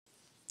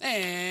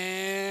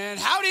And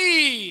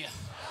howdy.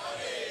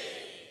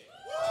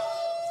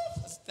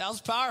 That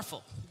was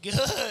powerful. Good,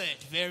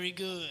 very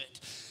good.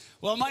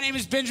 Well, my name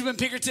is Benjamin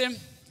Pickerton.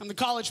 I'm the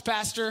college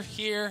pastor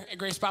here at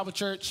Grace Bible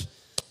Church.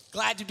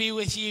 Glad to be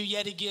with you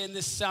yet again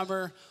this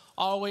summer.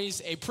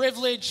 Always a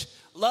privilege.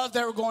 Love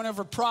that we're going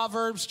over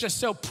Proverbs, just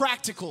so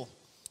practical.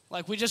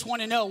 Like we just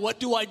want to know, what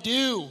do I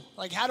do?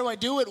 Like how do I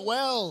do it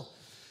well?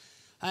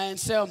 And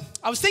so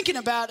I was thinking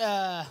about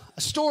a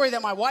story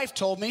that my wife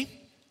told me.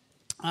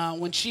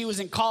 When she was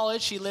in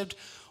college, she lived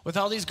with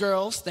all these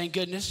girls, thank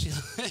goodness.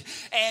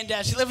 And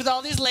she lived with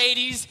all these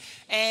ladies.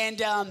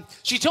 And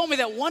she told me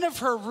that one of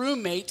her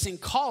roommates in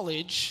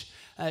college,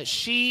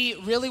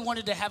 she really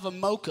wanted to have a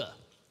mocha,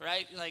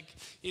 right? Like,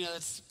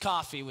 that's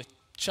coffee with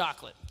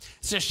chocolate.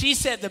 So she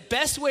said the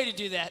best way to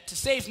do that, to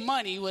save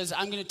money, was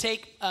I'm going to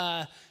take,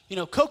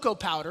 cocoa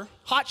powder,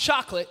 hot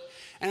chocolate,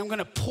 and I'm going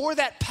to pour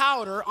that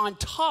powder on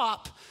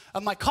top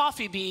of my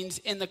coffee beans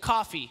in the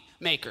coffee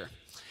maker.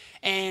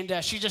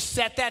 And she just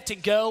set that to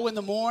go in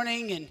the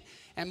morning,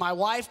 and my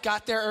wife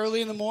got there early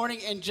in the morning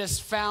and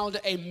just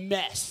found a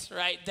mess,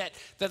 right? That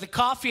the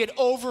coffee had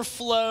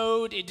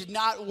overflowed. It did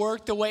not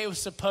work the way it was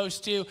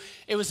supposed to.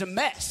 It was a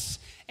mess.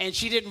 And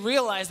she didn't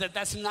realize that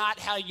that's not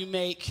how you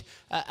make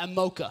a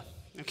mocha,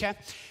 okay?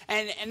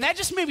 And that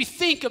just made me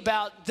think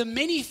about the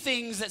many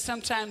things that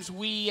sometimes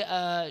we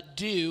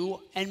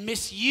do and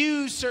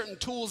misuse certain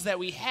tools that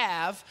we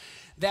have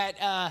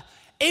that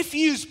if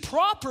used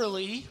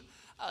properly,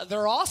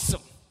 they're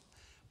awesome.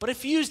 But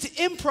if used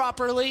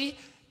improperly,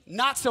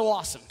 not so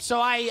awesome.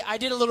 So I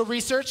did a little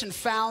research and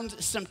found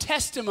some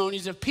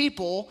testimonies of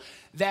people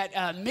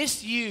that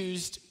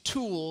misused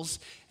tools,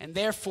 and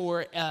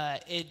therefore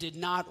it did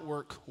not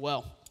work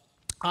well.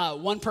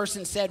 One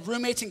person said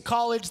roommates in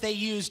college, they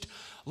used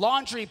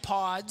laundry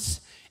pods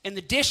in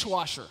the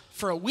dishwasher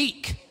for a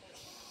week.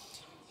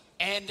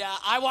 And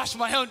I washed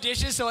my own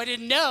dishes, so I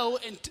didn't know.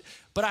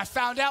 But I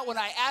found out when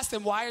I asked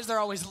them, why is there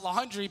always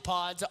laundry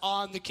pods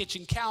on the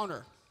kitchen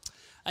counter?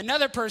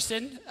 Another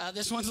person,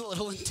 this one's a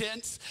little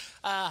intense,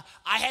 I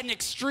had an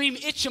extreme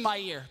itch in my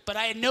ear, but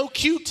I had no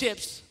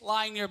Q-tips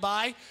lying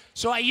nearby,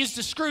 so I used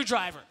a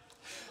screwdriver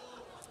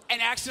and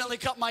accidentally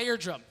cut my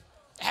eardrum.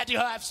 I had to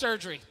have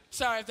surgery.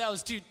 Sorry if that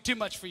was too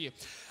much for you.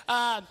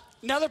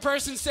 Another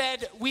person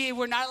said we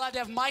were not allowed to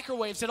have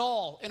microwaves at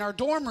all in our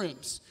dorm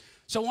rooms.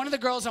 So one of the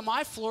girls on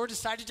my floor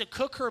decided to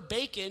cook her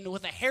bacon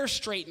with a hair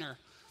straightener.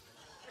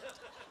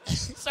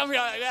 Some of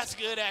you are like, that's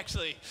good,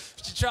 actually.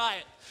 You should try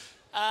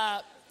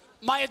it.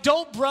 My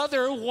adult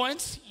brother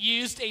once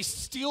used a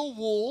steel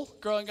wool.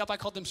 Growing up, I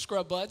called them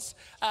scrub buds.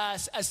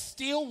 A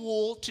steel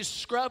wool to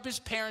scrub his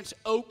parents'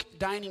 oak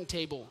dining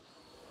table.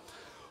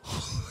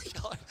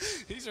 God,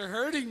 these are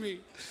hurting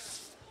me.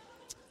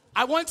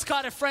 I once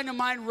caught a friend of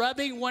mine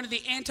rubbing one of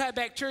the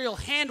antibacterial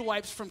hand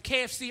wipes from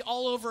KFC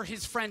all over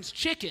his friend's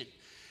chicken.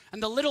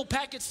 And the little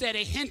packet said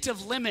a hint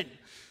of lemon.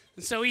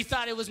 And so he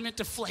thought it was meant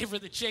to flavor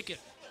the chicken.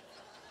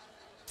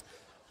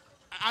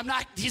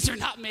 These are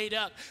not made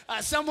up.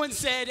 Someone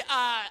said,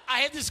 I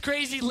had this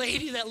crazy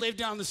lady that lived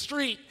down the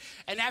street,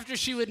 and after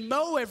she would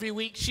mow every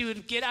week, she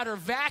would get out her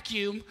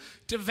vacuum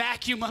to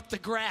vacuum up the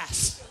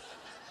grass.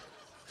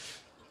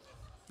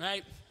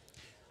 Right?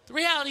 The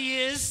reality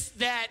is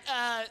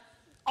that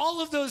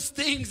all of those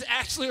things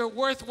actually are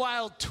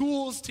worthwhile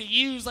tools to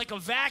use, like a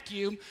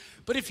vacuum,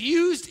 but if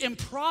used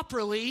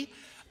improperly,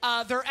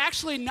 they're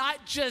actually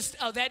not just,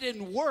 that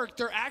didn't work,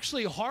 they're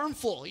actually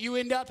harmful. You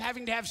end up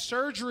having to have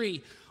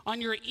surgery on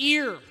your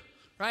ear,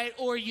 right?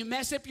 Or you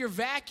mess up your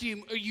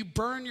vacuum, or you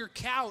burn your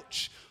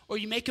couch, or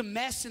you make a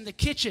mess in the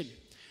kitchen,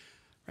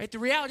 right? The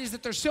reality is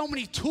that there's so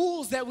many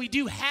tools that we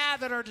do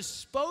have at our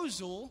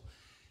disposal,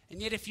 and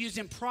yet if used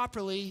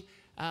improperly,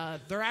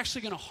 they're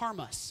actually going to harm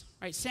us,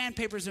 right?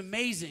 Sandpaper is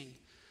amazing,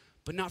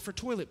 but not for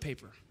toilet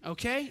paper,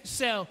 okay?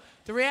 So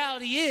the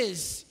reality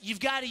is you've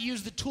got to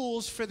use the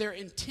tools for their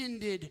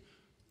intended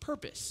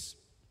purpose.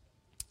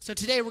 So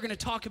today we're going to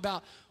talk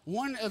about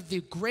one of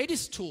the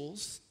greatest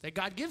tools that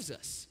God gives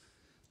us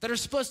that are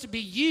supposed to be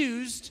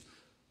used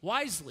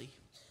wisely,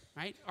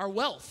 right? Our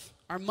wealth,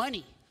 our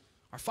money,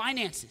 our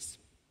finances.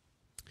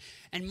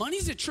 And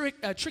money's a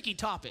tricky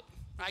topic.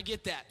 I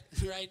get that,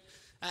 right?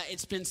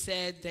 It's been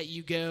said that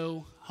you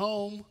go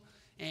home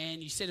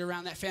and you sit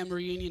around that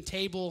family reunion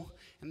table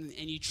and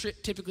you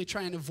typically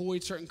try and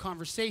avoid certain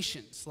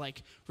conversations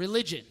like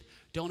religion.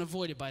 Don't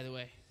avoid it, by the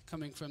way.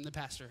 Coming from the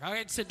pastor. All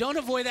right, so don't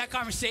avoid that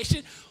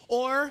conversation.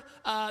 Or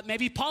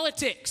maybe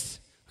politics.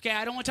 Okay,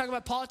 I don't want to talk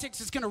about politics.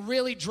 It's going to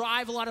really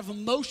drive a lot of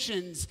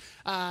emotions,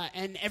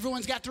 and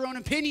everyone's got their own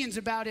opinions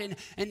about it,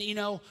 and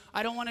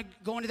I don't want to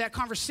go into that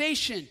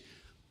conversation.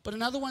 But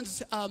another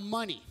one's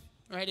money,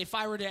 right? If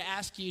I were to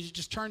ask you to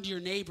just turn to your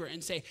neighbor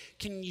and say,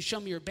 can you show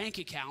me your bank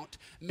account?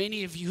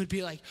 Many of you would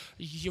be like,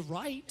 you're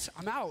right,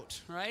 I'm out,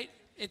 right?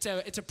 It's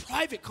a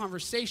private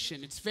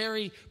conversation. It's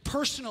very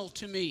personal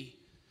to me.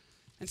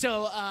 And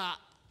so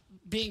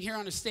being here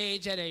on a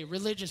stage at a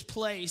religious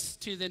place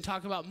to then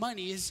talk about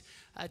money is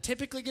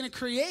typically going to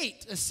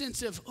create a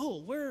sense of,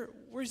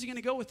 where's he going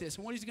to go with this?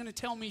 And what is he going to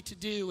tell me to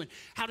do and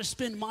how to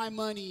spend my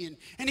money?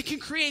 And it can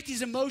create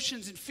these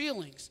emotions and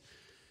feelings.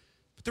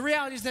 But the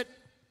reality is that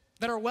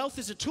our wealth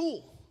is a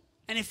tool.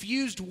 And if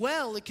used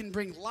well, it can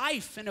bring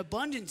life and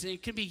abundance. And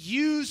it can be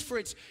used for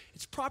its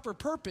proper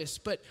purpose.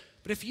 But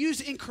if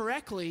used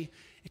incorrectly,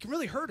 it can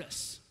really hurt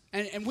us.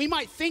 And we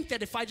might think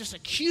that if I just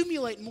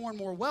accumulate more and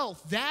more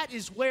wealth, that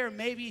is where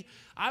maybe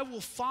I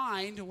will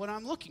find what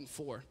I'm looking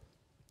for.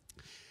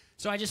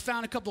 So I just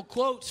found a couple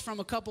quotes from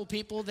a couple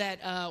people that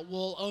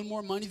will own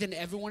more money than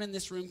everyone in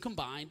this room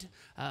combined.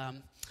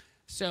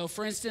 So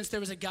for instance, there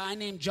was a guy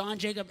named John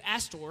Jacob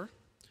Astor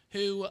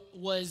who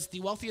was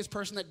the wealthiest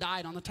person that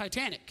died on the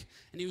Titanic.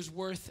 And he was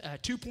worth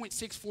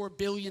 $2.64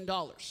 billion.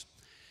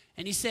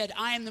 And he said,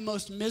 "I am the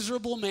most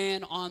miserable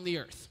man on the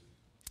earth."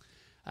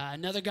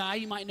 Another guy,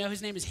 you might know,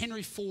 his name is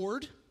Henry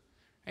Ford,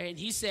 and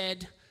he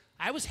said,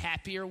 "I was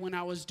happier when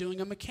I was doing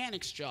a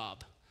mechanic's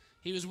job."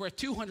 He was worth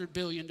 $200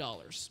 billion.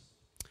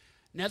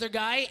 Another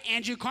guy,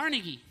 Andrew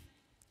Carnegie,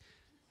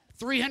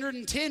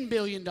 $310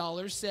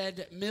 billion,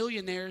 said,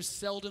 "Millionaires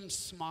seldom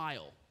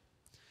smile."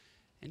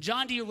 And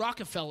John D.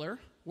 Rockefeller,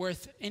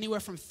 worth anywhere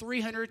from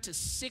 $300 to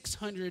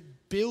 $600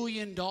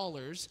 billion,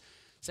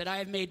 said, "I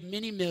have made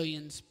many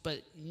millions,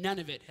 but none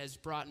of it has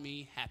brought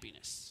me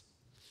happiness."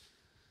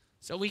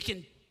 So we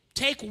can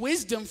take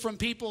wisdom from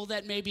people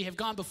that maybe have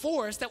gone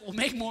before us that will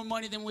make more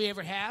money than we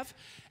ever have.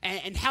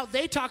 And how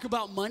they talk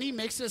about money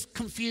makes us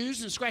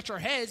confused and scratch our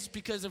heads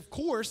because, of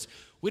course,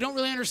 we don't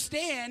really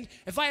understand.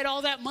 If I had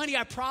all that money,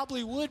 I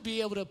probably would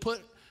be able to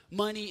put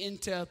money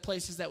into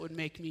places that would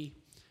make me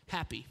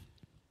happy.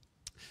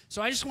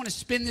 So I just want to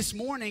spend this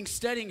morning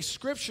studying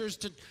scriptures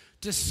to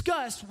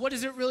discuss what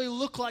does it really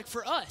look like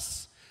for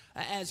us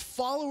as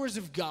followers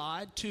of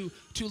God to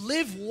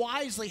live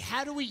wisely.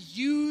 How do we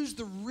use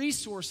the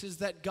resources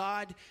that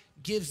God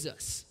gives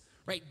us,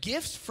 right?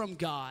 Gifts from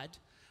God,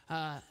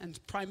 and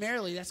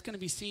primarily that's going to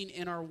be seen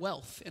in our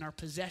wealth, in our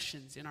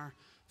possessions, in our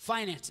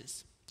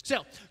finances.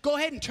 So go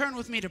ahead and turn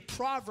with me to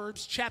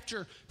Proverbs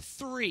chapter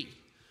 3,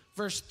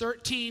 verse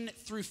 13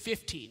 through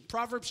 15.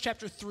 Proverbs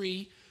chapter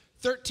 3,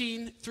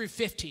 13 through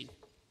 15.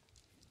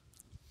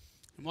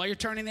 And while you're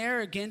turning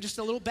there, again, just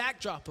a little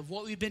backdrop of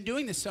what we've been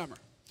doing this summer.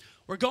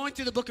 We're going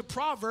through the book of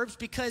Proverbs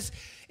because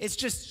it's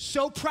just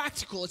so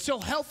practical. It's so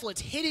helpful.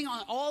 It's hitting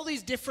on all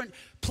these different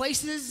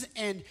places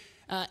and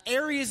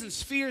areas and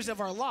spheres of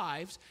our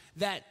lives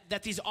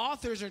that these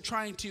authors are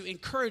trying to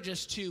encourage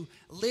us to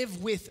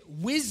live with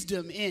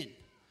wisdom in.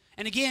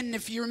 And again,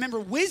 if you remember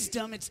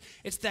wisdom,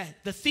 it's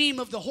the theme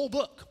of the whole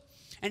book.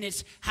 And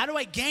it's how do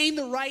I gain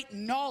the right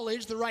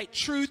knowledge, the right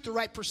truth, the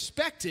right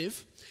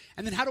perspective,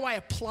 and then how do I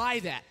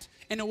apply that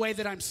in a way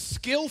that I'm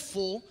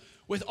skillful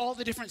with all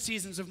the different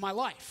seasons of my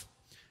life.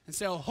 And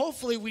so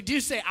hopefully we do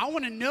say, I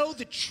want to know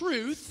the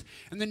truth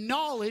and the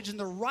knowledge and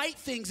the right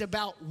things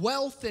about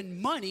wealth and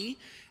money.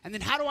 And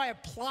then how do I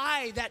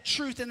apply that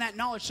truth and that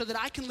knowledge so that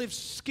I can live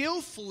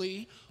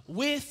skillfully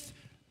with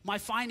my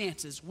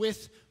finances,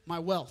 with my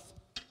wealth.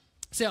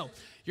 So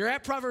you're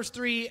at Proverbs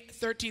 3,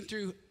 13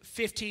 through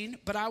 15,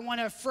 but I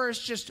want to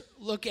first just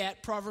look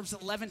at Proverbs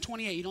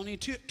 11:28. You don't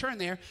need to turn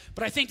there,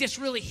 but I think this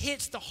really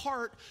hits the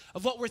heart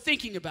of what we're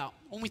thinking about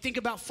when we think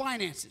about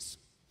finances.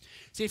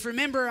 See, if you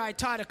remember, I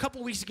taught a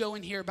couple weeks ago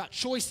in here about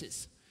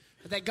choices,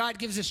 that God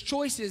gives us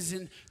choices,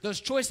 and those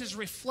choices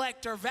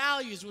reflect our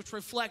values, which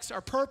reflects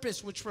our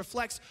purpose, which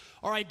reflects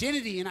our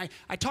identity. And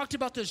I talked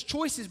about those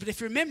choices, but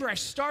if you remember, I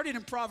started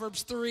in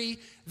Proverbs 3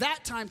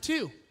 that time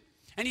too.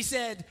 And he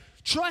said,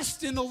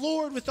 trust in the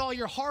Lord with all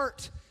your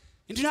heart,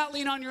 and do not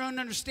lean on your own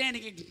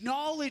understanding.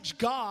 Acknowledge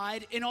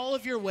God in all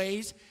of your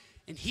ways,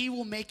 and he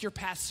will make your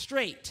path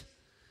straight.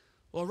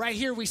 Well, right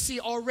here we see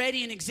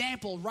already an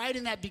example right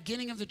in that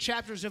beginning of the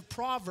chapters of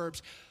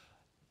Proverbs.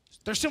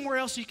 There's somewhere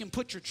else you can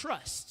put your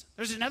trust.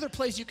 There's another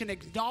place you can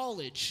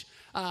acknowledge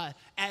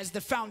as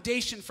the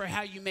foundation for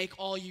how you make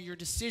all your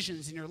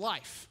decisions in your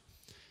life.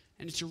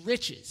 And it's your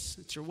riches,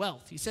 it's your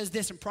wealth. He says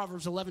this in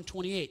Proverbs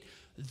 11:28.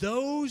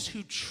 Those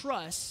who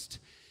trust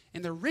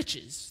in their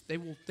riches, they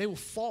will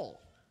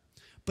fall.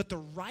 But the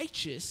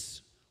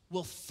righteous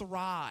will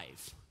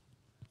thrive,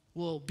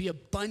 will be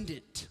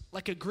abundant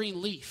like a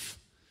green leaf,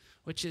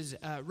 which is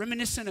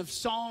reminiscent of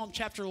Psalm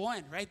chapter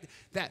 1, right?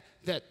 That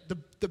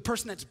the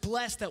person that's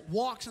blessed, that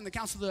walks in the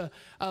counsel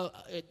of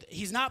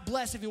he's not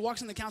blessed if he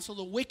walks in the counsel of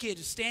the wicked,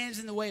 stands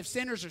in the way of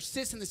sinners, or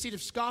sits in the seat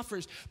of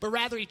scoffers, but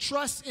rather he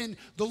trusts in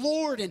the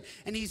Lord,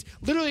 and he's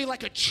literally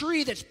like a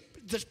tree that's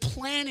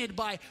planted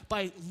by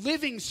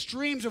living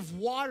streams of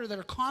water that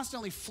are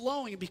constantly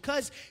flowing. And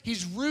because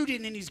he's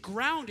rooted and he's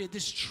grounded,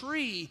 this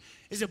tree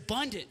is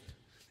abundant.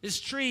 This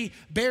tree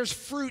bears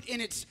fruit in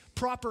its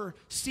proper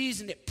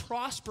season. It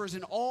prospers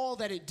in all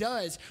that it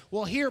does.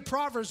 Well, here in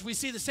Proverbs, we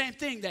see the same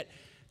thing,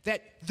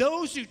 that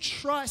those who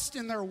trust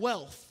in their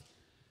wealth,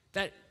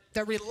 that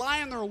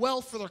rely on their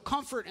wealth for their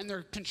comfort and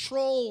their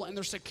control and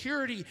their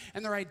security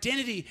and their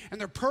identity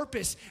and their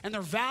purpose and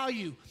their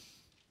value,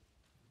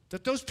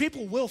 that those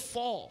people will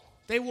fall.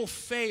 they will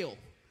fail,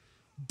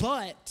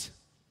 but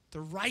the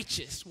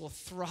righteous will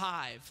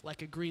thrive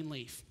like a green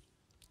leaf.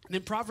 And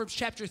then Proverbs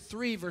chapter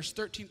 3, verse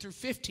 13 through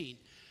 15.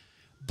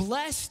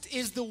 Blessed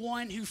is the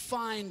one who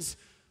finds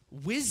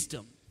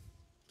wisdom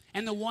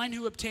and the one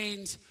who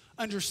obtains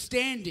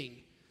understanding.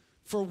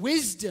 For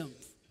wisdom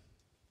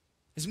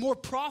is more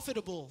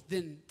profitable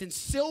than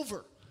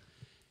silver.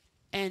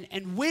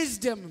 And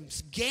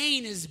wisdom's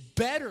gain is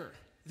better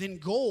than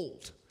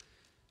gold.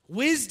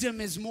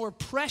 Wisdom is more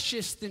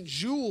precious than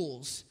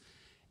jewels.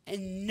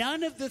 And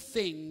none of the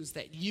things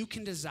that you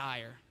can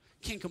desire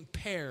can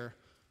compare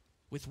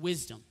with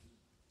wisdom.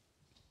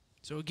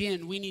 So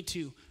again, we need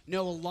to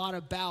know a lot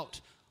about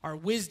our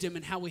wisdom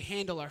and how we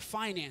handle our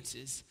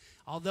finances.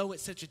 Although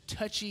it's such a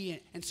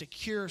touchy and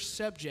secure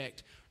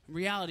subject, in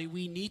reality,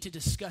 we need to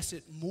discuss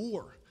it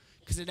more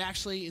because it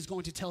actually is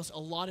going to tell us a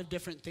lot of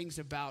different things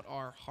about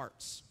our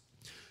hearts.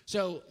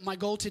 So my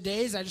goal today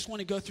is I just want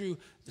to go through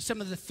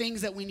some of the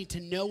things that we need to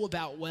know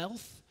about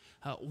wealth,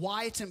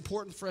 why it's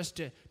important for us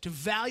to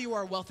value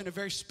our wealth in a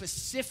very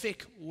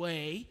specific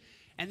way,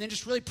 and then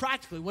just really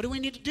practically, what do we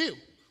need to do?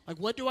 Like,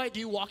 what do I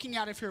do walking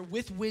out of here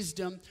with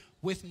wisdom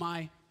with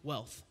my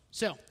wealth?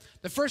 So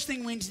the first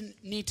thing we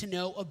need to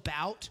know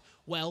about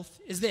wealth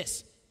is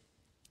this.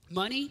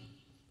 Money,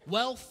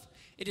 wealth,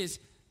 it is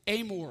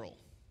amoral.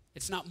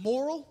 It's not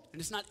moral and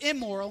it's not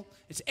immoral,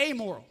 it's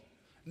amoral.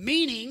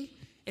 Meaning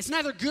it's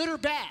neither good or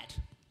bad.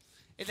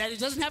 That it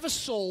doesn't have a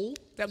soul,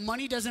 that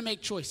money doesn't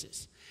make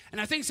choices. And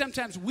I think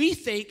sometimes we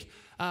think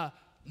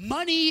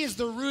money is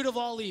the root of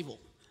all evil.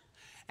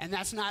 And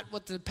that's not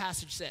what the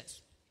passage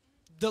says.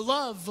 The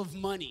love of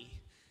money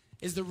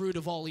is the root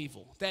of all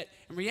evil. That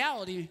in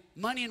reality,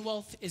 money and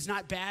wealth is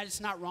not bad,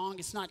 it's not wrong,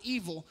 it's not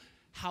evil.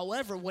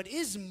 However, what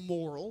is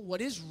moral, what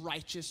is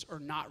righteous or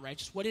not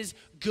righteous, what is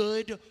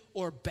good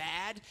or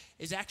bad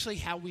is actually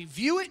how we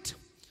view it,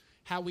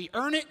 how we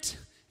earn it,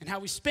 and how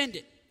we spend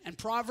it. And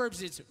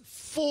Proverbs is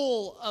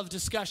full of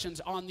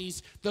discussions on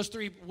those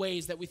three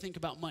ways that we think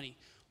about money.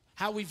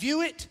 How we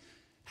view it,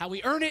 how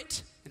we earn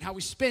it, and how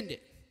we spend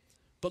it.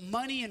 But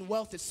money and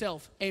wealth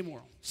itself,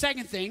 amoral.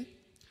 Second thing,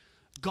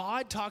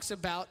 God talks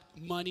about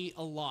money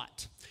a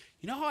lot.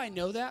 You know how I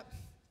know that?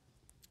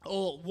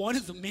 Oh, one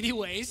of the many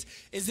ways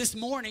is this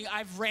morning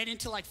I've ran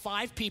into like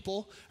 5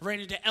 people. I've ran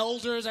into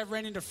elders, I've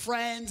ran into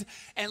friends,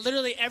 and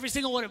literally every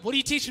single one of them, what are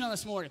you teaching on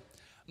this morning?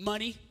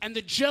 Money. And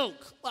the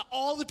joke,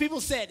 all the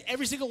people said,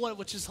 every single one,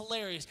 which is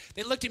hilarious,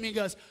 they looked at me and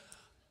goes,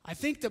 I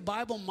think the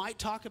Bible might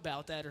talk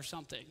about that or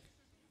something.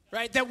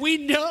 Right? That we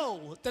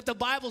know that the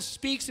Bible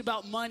speaks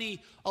about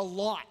money a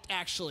lot,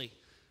 actually.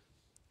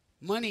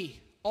 Money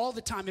all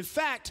the time. In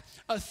fact,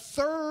 a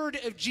third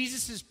of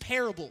Jesus'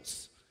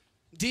 parables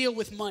deal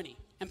with money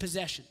and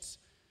possessions.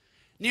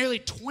 Nearly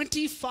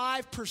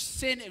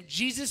 25% of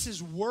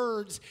Jesus'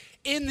 words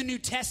in the New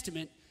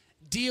Testament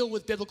deal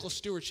with biblical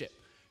stewardship.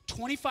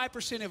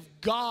 25% of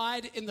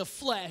God in the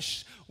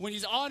flesh, when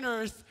he's on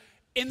earth,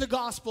 in the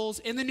Gospels,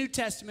 in the New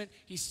Testament,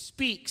 he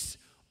speaks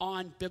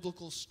on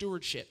biblical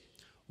stewardship.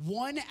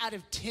 1 out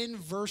of 10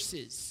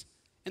 verses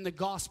in the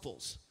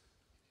Gospels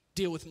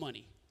deal with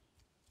money.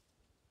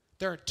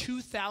 There are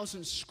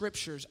 2,000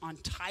 scriptures on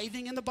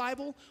tithing in the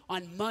Bible,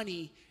 on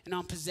money, and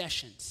on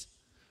possessions,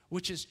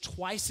 which is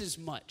twice as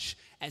much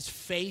as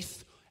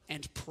faith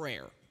and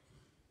prayer.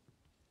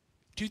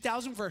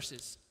 2,000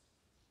 verses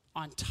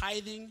on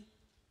tithing,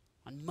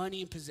 on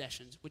money and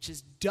possessions, which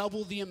is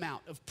double the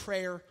amount of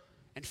prayer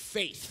and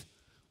faith.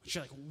 Which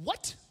you're like,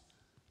 what?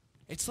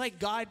 It's like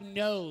God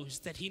knows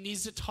that he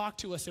needs to talk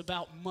to us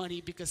about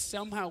money because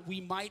somehow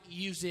we might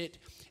use it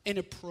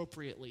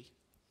inappropriately.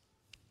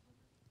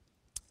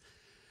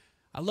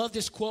 I love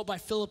this quote by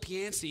Philip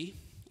Yancey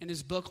in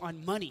his book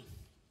on money.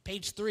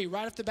 Page 3,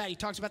 right off the bat, he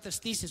talks about this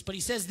thesis, but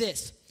he says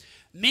this: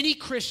 many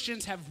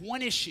Christians have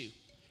one issue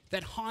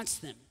that haunts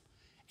them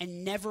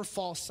and never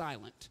falls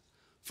silent.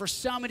 For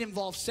some, it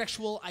involves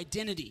sexual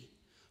identity.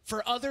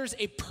 For others,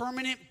 a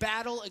permanent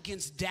battle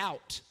against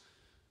doubt.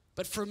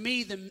 But for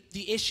me,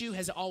 the issue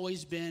has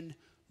always been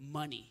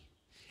money.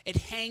 It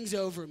hangs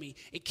over me.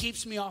 It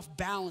keeps me off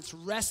balance,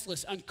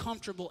 restless,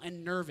 uncomfortable,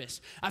 and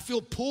nervous. I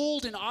feel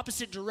pulled in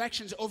opposite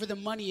directions over the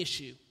money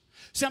issue.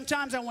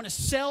 Sometimes I want to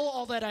sell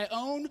all that I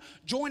own,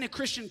 join a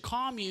Christian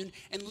commune,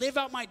 and live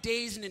out my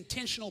days in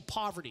intentional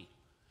poverty.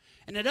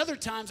 And at other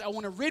times, I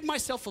want to rid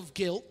myself of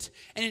guilt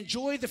and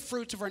enjoy the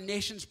fruits of our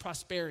nation's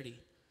prosperity.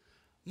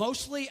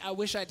 Mostly, I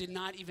wish I did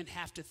not even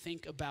have to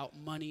think about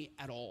money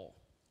at all.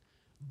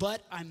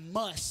 But I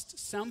must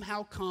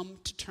somehow come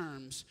to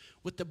terms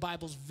with the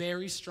Bible's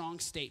very strong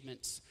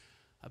statements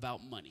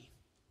about money.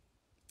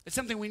 It's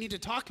something we need to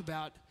talk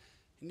about.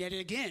 And yet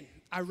again,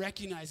 I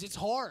recognize it's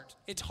hard.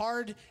 It's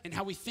hard in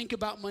how we think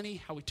about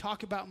money, how we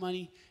talk about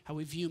money, how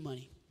we view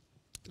money.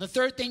 The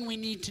third thing we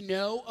need to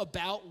know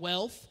about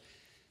wealth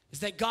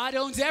is that God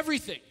owns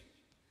everything,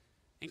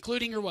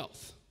 including your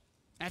wealth.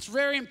 That's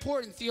very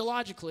important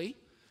theologically,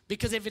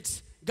 because if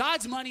it's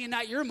God's money and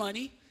not your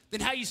money, then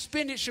how you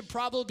spend it should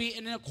probably be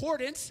in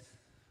accordance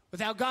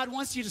with how God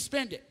wants you to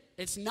spend it.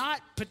 It's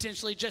not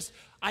potentially just,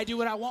 I do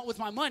what I want with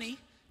my money.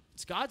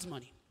 It's God's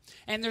money.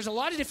 And there's a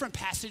lot of different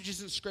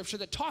passages in Scripture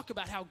that talk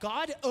about how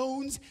God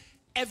owns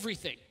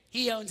everything.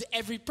 He owns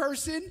every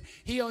person.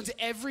 He owns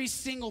every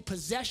single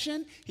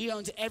possession. He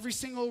owns every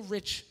single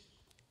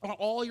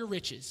all your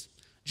riches.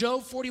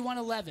 Job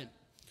 41:11.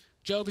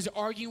 Job is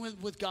arguing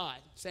with God,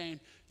 saying,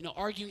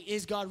 arguing,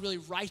 is God really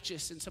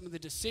righteous in some of the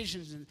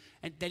decisions and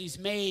that he's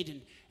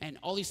made and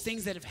all these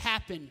things that have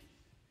happened?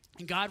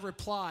 And God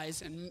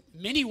replies in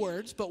many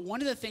words, but one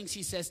of the things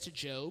he says to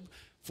Job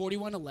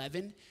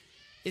 41:11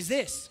 is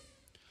this: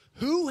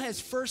 who has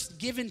first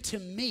given to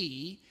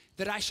me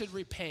that I should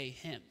repay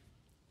him?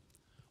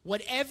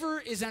 Whatever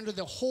is under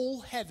the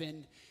whole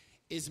heaven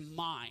is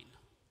mine.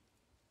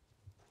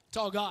 It's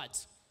all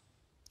God's.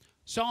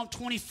 Psalm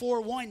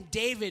 24:1,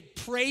 David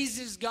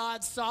praises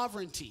God's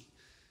sovereignty,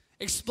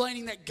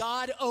 explaining that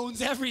God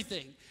owns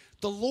everything.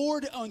 The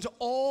Lord owns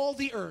all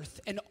the earth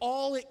and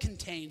all it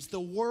contains, the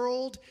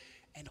world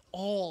and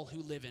all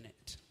who live in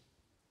it.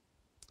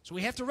 So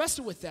we have to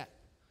wrestle with that.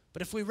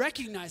 But if we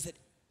recognize that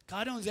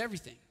God owns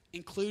everything,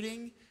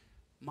 including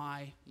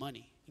my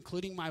money,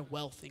 including my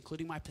wealth,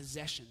 including my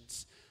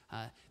possessions,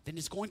 then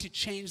it's going to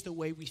change the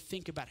way we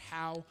think about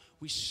how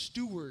we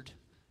steward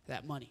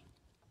that money.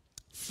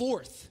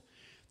 Fourth,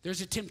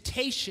 there's a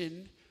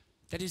temptation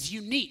that is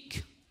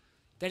unique,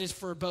 that is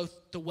for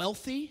both the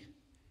wealthy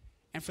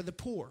and for the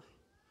poor.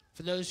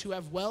 For those who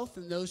have wealth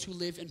and those who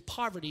live in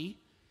poverty,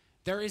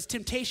 there is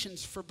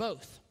temptations for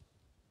both.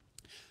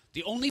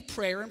 The only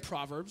prayer in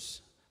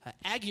Proverbs,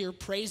 Agir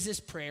prays this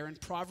prayer in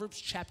Proverbs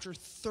chapter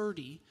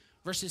 30,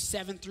 verses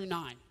 7 through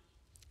 9.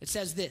 It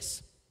says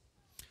this: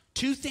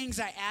 2 things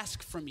I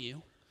ask from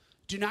you.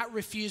 Do not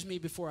refuse me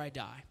before I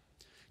die.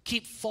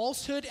 Keep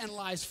falsehood and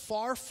lies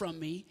far from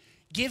me.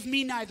 Give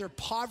me neither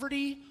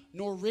poverty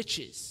nor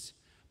riches,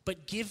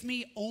 but give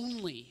me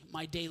only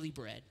my daily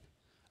bread.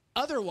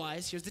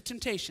 Otherwise, here's the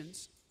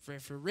temptations, for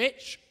if you're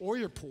rich or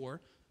you're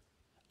poor,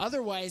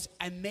 otherwise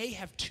I may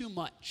have too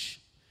much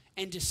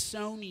and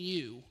disown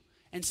you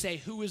and say,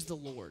 who is the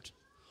Lord?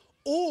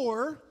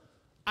 Or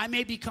I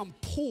may become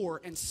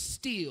poor and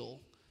steal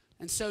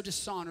and so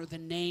dishonor the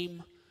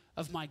name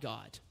of my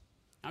God.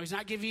 Now, he's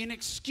not giving you an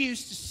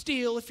excuse to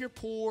steal if you're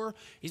poor.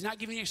 He's not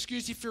giving you an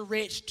excuse if you're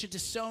rich to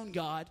disown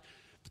God.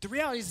 But the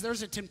reality is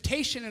there's a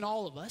temptation in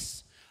all of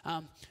us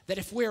that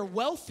if we're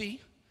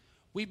wealthy,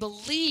 we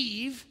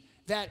believe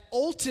that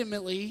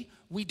ultimately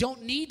we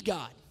don't need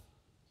God.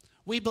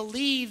 We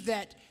believe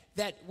that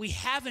we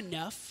have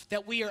enough,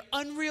 that we are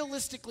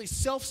unrealistically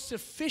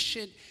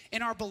self-sufficient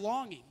in our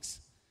belongings.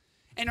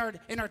 In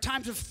our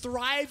times of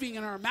thriving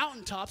in our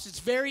mountaintops, it's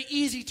very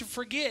easy to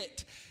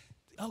forget,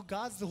 oh,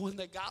 God's the one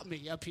that got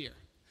me up here.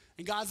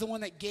 And God's the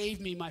one that gave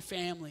me my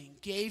family,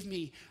 and gave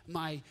me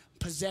my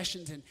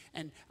possessions,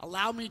 and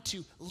allowed me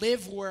to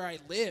live where I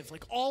live.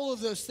 Like, all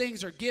of those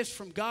things are gifts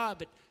from God,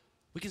 but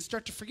we can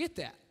start to forget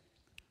that.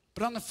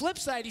 But on the flip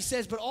side, he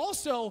says, but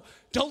also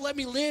don't let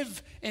me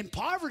live in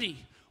poverty,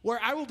 where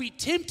I will be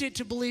tempted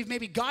to believe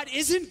maybe God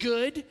isn't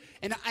good,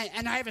 and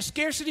I have a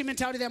scarcity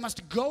mentality that I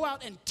must go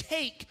out and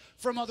take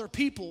from other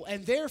people,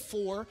 and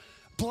therefore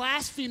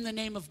blaspheme the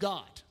name of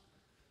God,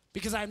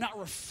 because I'm not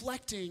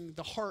reflecting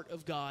the heart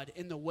of God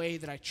in the way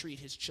that I treat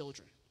his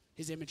children,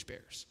 his image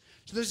bearers.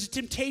 So there's a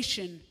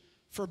temptation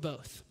for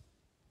both.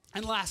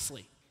 And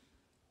lastly,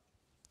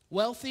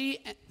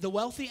 the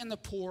wealthy and the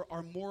poor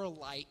are more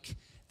alike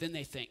than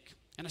they think.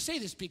 And I say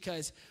this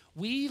because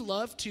we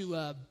love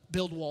to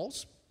build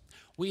walls.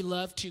 We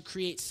love to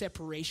create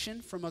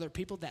separation from other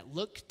people that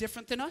look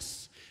different than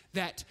us,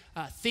 that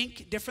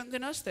think different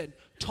than us, that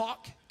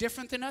talk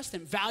different than us,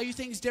 that value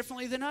things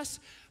differently than us.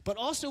 But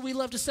also we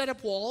love to set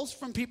up walls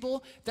from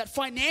people that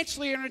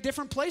financially are in a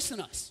different place than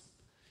us.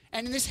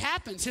 And this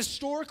happens.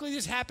 Historically,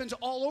 this happens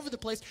all over the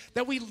place,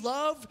 that we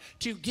love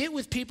to get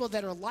with people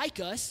that are like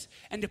us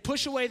and to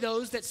push away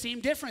those that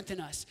seem different than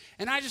us.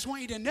 And I just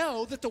want you to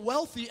know that the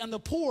wealthy and the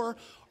poor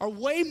are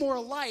way more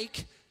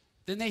alike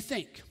than they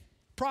think.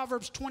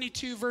 Proverbs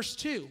 22, verse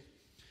 2.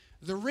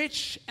 The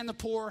rich and the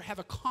poor have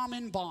a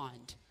common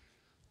bond.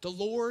 The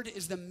Lord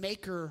is the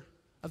maker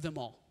of them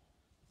all.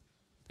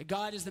 That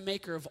God is the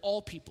maker of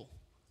all people.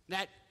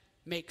 That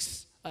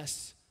makes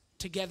us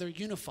together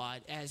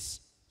unified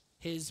as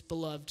his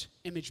beloved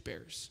image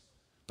bearers.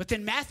 But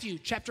then Matthew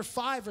chapter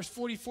 5, verse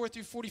 44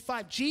 through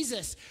 45,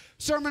 Jesus,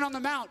 Sermon on the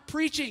Mount,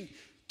 preaching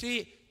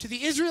to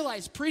the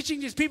Israelites, preaching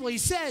to his people, he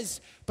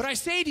says, but I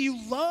say to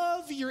you,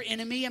 love your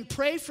enemy and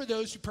pray for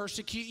those who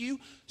persecute you,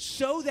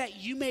 so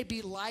that you may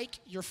be like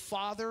your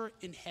Father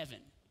in heaven,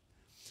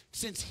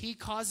 since he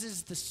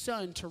causes the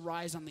sun to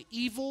rise on the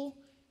evil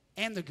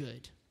and the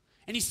good,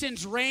 and he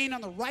sends rain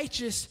on the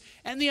righteous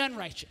and the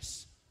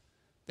unrighteous.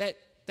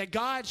 That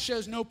God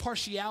shows no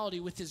partiality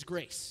with his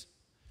grace.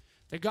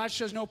 That God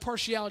shows no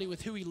partiality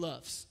with who he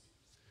loves.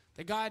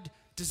 That God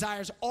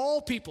desires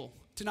all people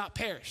to not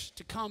perish,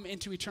 to come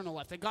into eternal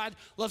life. That God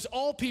loves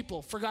all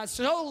people, for God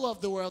so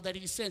loved the world that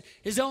he sent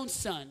his own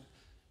son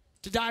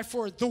to die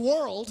for the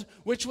world,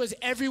 which was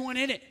everyone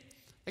in it.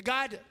 That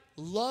God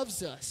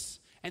loves us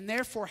And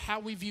therefore, how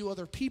we view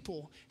other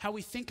people, how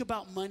we think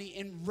about money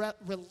in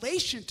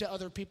relation to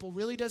other people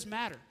really does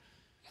matter.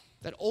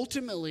 That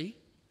ultimately,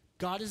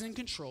 God is in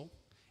control.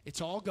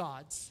 It's all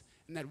God's.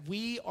 And that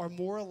we are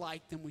more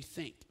alike than we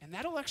think. And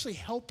that'll actually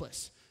help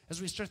us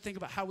as we start to think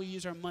about how we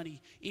use our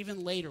money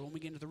even later when we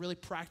get into the really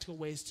practical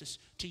ways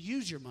to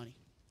use your money.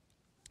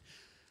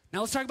 Now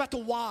let's talk about the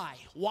why.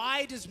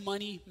 Why does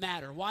money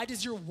matter? Why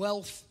does your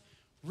wealth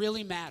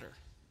really matter?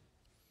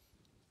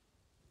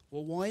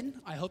 Well,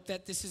 one, I hope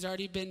that this has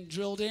already been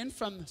drilled in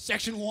from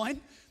section 1,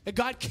 that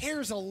God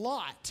cares a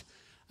lot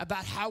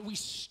about how we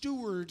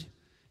steward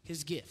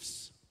his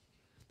gifts.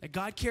 That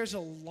God cares a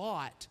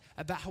lot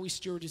about how we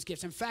steward his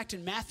gifts. In fact,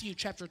 in Matthew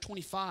chapter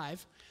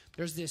 25,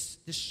 there's this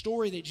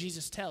story that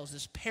Jesus tells,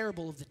 this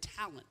parable of the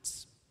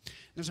talents.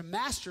 There's a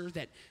master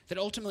that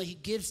ultimately he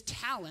gives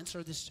talents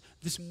or this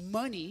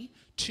money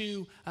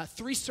to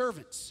 3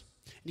 servants.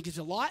 And he gives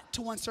a lot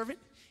to one servant,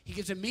 he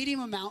gives a medium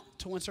amount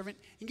to one servant,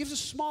 and gives a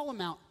small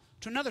amount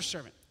to another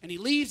servant. And he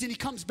leaves and he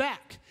comes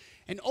back.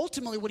 And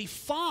ultimately what he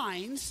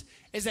finds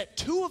is that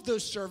 2 of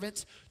those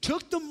servants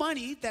took the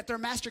money that their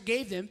master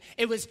gave them.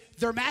 It was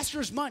their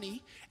master's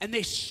money, and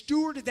they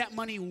stewarded that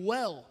money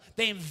well.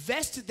 They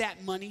invested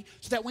that money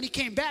so that when he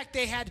came back,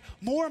 they had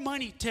more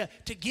money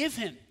to give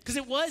him, because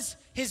it was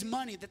his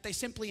money that they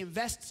simply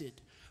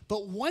invested.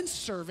 But one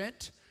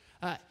servant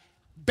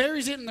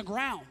buries it in the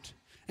ground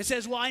and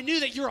says, well, I knew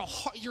that you're a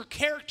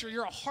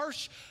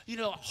harsh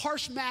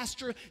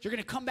master. You're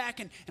going to come back,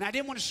 and I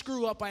didn't want to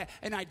screw up,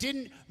 and I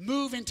didn't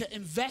move into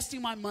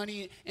investing my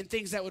money in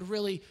things that would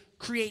really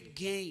create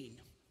gain.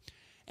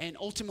 And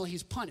ultimately,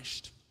 he's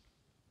punished.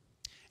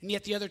 And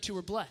yet the other 2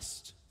 were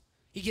blessed.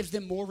 He gives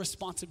them more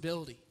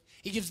responsibility.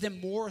 He gives them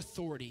more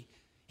authority.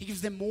 He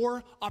gives them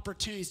more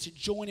opportunities to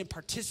join and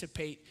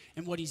participate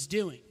in what he's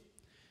doing.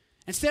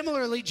 And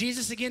similarly,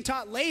 Jesus again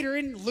taught later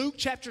in Luke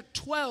chapter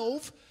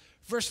 12,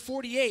 verse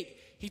 48,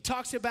 he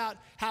talks about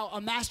how a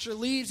master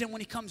leaves, and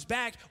when he comes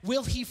back,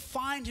 will he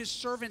find his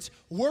servants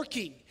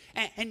working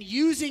and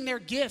using their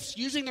gifts,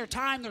 using their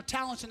time, their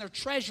talents, and their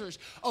treasures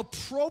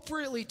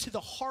appropriately to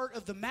the heart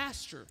of the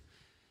master.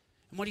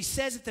 And what he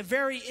says at the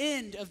very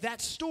end of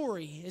that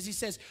story is he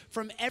says,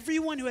 from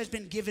everyone who has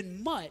been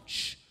given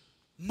much,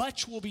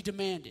 much will be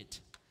demanded.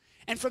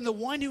 And from the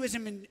one who has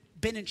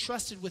been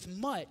entrusted with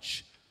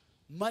much,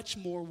 much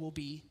more will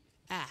be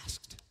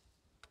asked.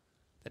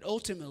 That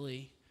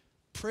ultimately,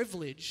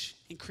 privilege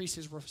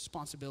increases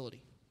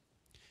responsibility.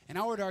 And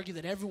I would argue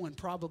that everyone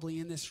probably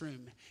in this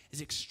room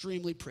is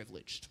extremely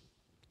privileged.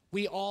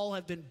 We all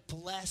have been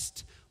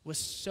blessed with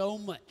so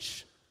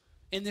much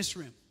in this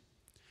room.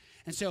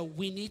 And so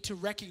we need to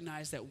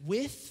recognize that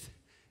with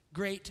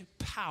great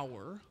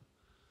power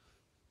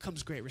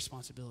comes great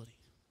responsibility.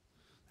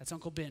 That's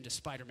Uncle Ben to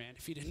Spider-Man,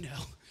 if you didn't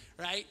know,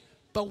 right?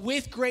 But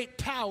with great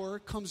power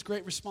comes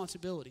great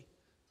responsibility.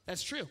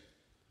 That's true.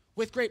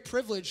 With great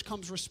privilege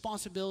comes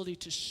responsibility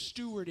to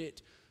steward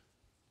it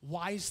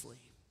wisely.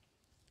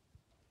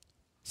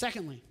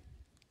 Secondly,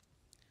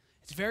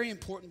 it's very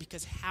important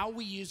because how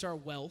we use our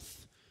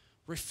wealth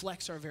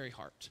reflects our very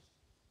heart.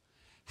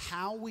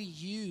 How we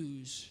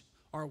use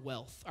our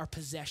wealth, our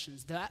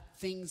possessions,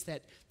 things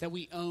that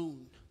we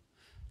own,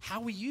 how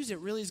we use it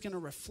really is going to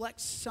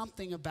reflect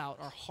something about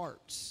our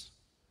hearts.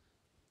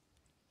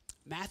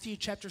 Matthew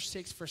chapter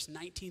 6, verse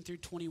 19 through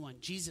 21.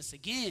 Jesus,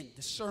 again,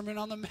 the Sermon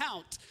on the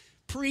Mount,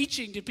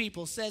 preaching to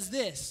people, says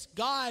this.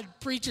 God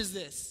preaches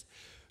this.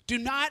 Do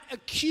not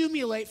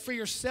accumulate for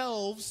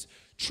yourselves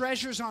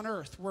treasures on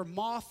earth where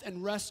moth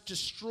and rust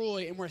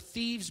destroy and where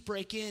thieves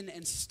break in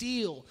and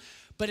steal.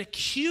 But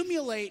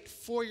accumulate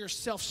for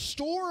yourself,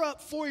 store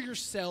up for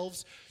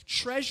yourselves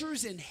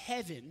treasures in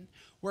heaven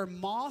where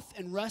moth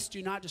and rust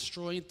do not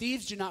destroy and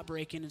thieves do not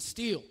break in and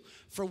steal.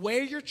 For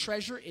where your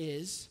treasure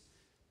is,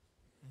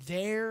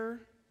 there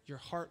your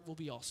heart will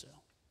be also.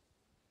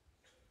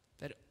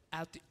 That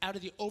out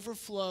of the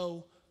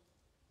overflow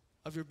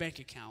of your bank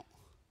account,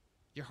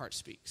 your heart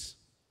speaks.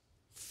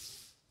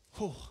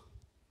 Whew,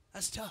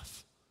 that's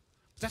tough.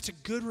 That's a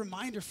good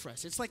reminder for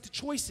us. It's like the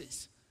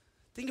choices.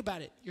 Think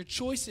about it. Your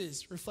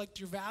choices reflect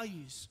your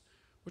values,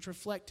 which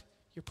reflect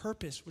your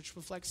purpose, which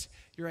reflects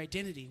your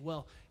identity.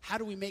 Well, how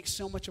do we make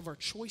so much of our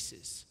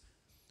choices?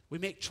 We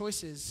make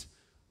choices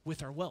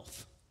with our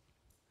wealth.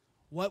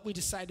 What we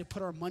decide to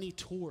put our money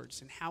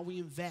towards and how we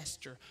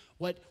invest or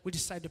what we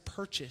decide to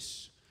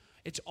purchase.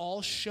 It's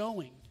all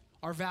showing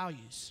our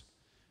values,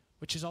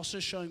 which is also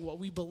showing what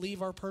we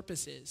believe our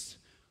purpose is,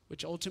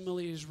 which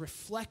ultimately is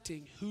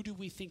reflecting who do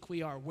we think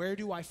we are? Where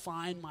do I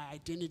find my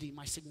identity,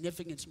 my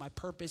significance, my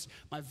purpose,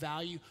 my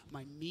value,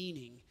 my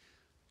meaning?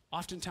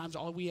 Oftentimes,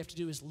 all we have to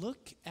do is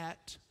look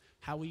at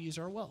how we use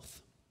our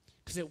wealth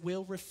because it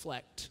will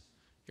reflect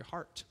your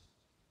heart.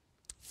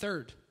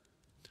 Third,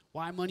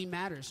 why money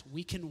matters.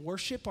 We can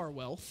worship our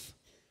wealth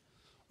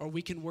or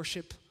we can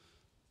worship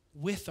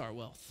with our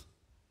wealth.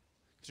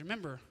 Because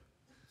remember,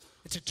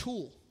 it's a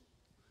tool.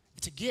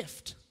 It's a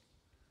gift.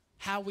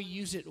 How we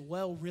use it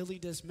well really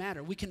does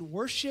matter. We can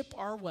worship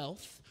our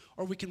wealth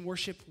or we can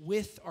worship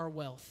with our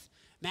wealth.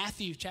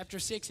 Matthew chapter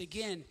 6,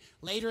 again,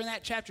 later in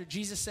that chapter,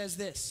 Jesus says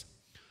this,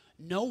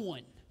 "No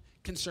one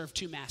can serve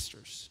two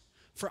masters,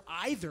 for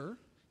either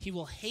he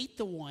will hate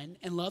the one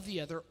and love the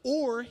other,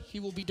 or he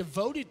will be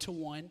devoted to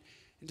one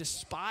and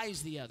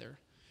despise the other.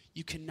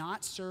 You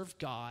cannot serve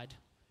God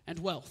and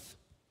wealth."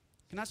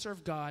 You cannot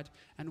serve God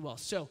and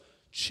wealth. So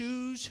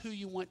choose who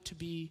you want to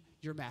be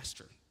your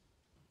master.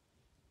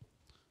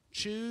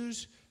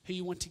 Choose who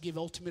you want to give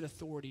ultimate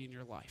authority in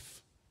your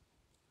life.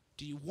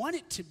 Do you want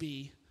it to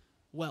be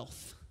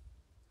wealth?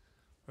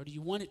 Or do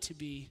you want it to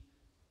be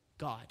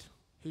God,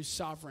 who's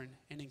sovereign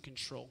and in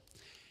control?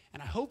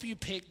 And I hope you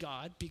pick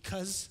God,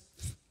 because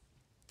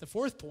the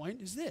fourth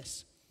point is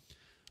this.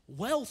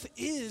 Wealth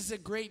is a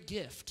great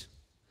gift,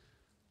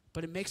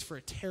 but it makes for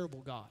a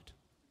terrible God.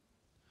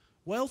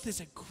 Wealth is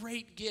a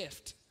great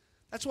gift.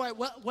 That's why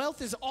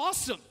wealth is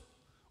awesome.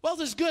 Wealth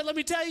is good. Let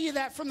me tell you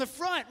that from the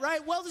front,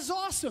 right? Wealth is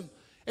awesome.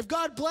 If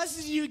God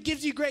blesses you,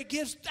 gives you great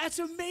gifts, that's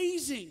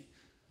amazing.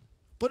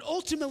 But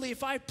ultimately,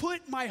 if I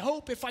put my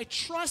hope, if I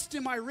trust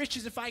in my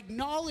riches, if I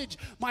acknowledge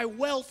my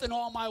wealth in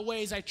all my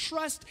ways, I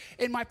trust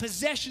in my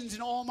possessions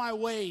in all my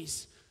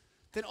ways,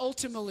 then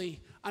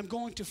ultimately I'm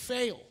going to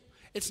fail.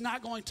 It's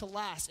not going to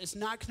last. It's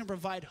not going to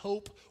provide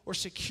hope or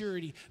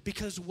security,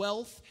 because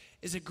wealth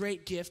is a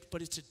great gift,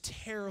 but it's a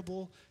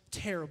terrible,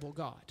 terrible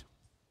God.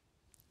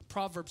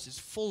 Proverbs is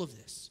full of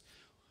this.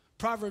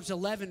 Proverbs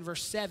 11,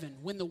 verse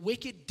 7, "When the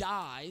wicked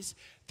dies,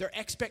 their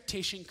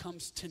expectation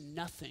comes to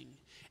nothing,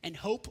 and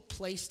hope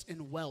placed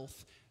in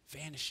wealth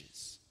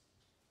vanishes."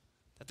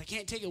 That they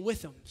can't take it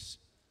with them.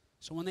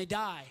 So when they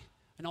die,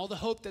 and all the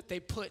hope that they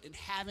put in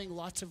having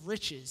lots of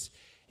riches,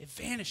 it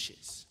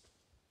vanishes.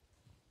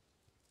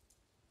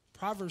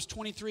 Proverbs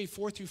 23,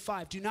 4 through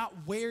 5, "Do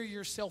not wear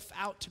yourself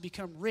out to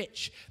become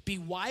rich. Be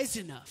wise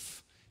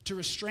enough to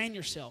restrain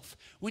yourself.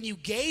 When you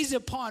gaze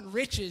upon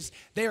riches,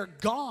 they are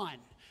gone,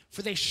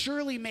 for they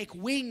surely make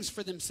wings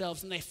for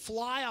themselves, and they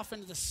fly off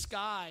into the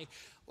sky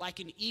like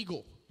an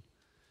eagle."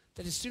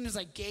 That as soon as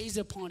I gaze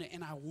upon it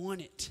and I want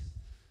it,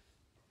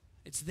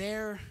 it's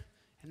there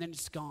and then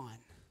it's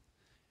gone.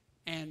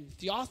 And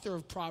the author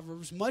of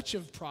Proverbs, much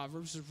of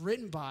Proverbs, is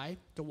written by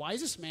the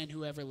wisest man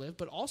who ever lived,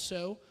 but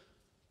also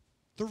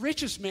the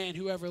richest man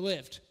who ever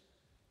lived,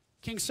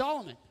 King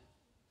Solomon.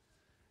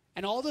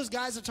 And all those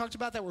guys I talked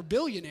about that were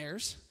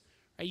billionaires,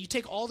 right, you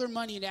take all their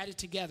money and add it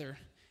together,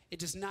 it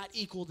does not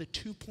equal the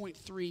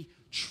 $2.3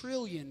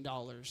 trillion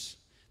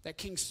that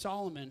King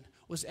Solomon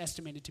was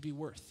estimated to be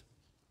worth.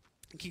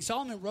 And King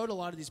Solomon wrote a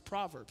lot of these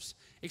Proverbs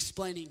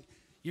explaining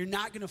you're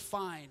not going to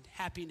find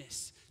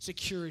happiness,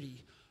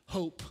 security,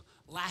 hope,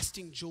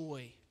 lasting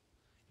joy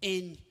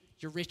in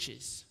your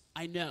riches.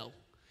 I know.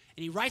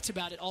 And he writes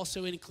about it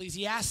also in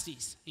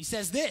Ecclesiastes. He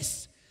says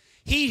this,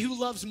 "He who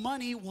loves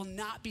money will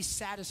not be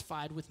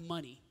satisfied with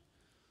money,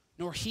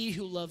 nor he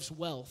who loves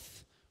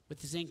wealth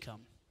with his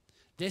income.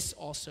 This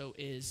also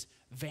is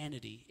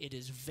vanity. It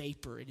is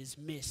vapor. It is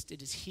mist.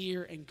 It is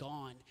here and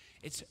gone.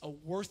 It's a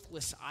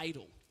worthless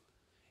idol.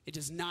 It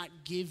does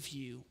not give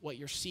you what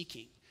you're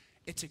seeking.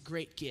 It's a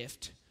great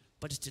gift,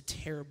 but it's a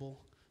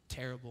terrible,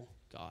 terrible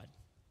God."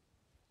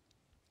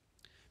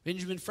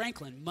 Benjamin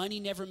Franklin, "Money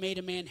never made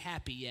a man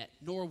happy yet,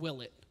 nor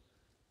will it.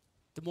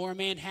 The more a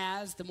man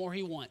has, the more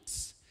he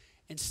wants.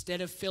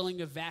 Instead of filling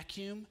a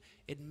vacuum,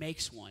 it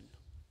makes one."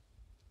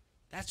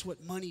 That's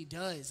what money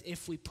does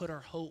if we put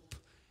our hope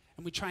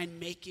and we try and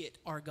make it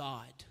our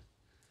God.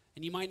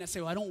 And you might not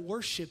say, "Well, I don't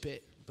worship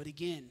it." But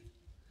again,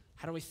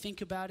 how do I think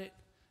about it?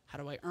 How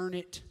do I earn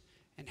it?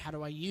 And how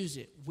do I use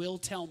it? Will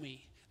tell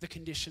me the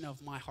condition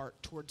of my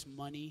heart towards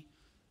money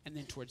and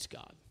then towards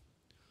God.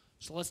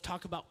 So let's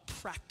talk about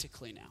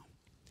practically now.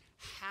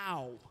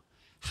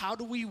 How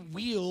do we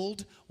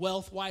wield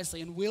wealth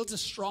wisely? And wield's a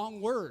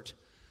strong word.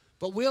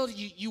 But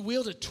you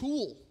wield a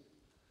tool.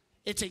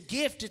 It's a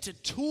gift. It's a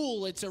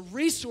tool. It's a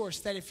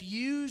resource that if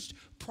used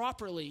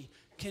properly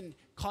can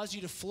cause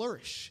you to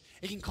flourish.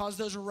 It can cause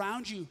those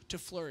around you to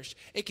flourish.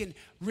 It can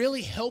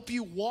really help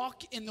you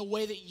walk in the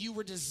way that you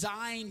were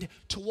designed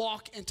to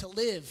walk and to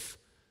live.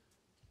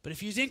 But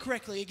if used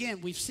incorrectly, again,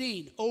 we've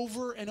seen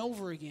over and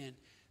over again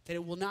that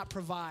it will not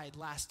provide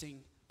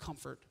lasting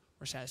comfort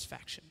or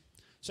satisfaction.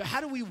 So how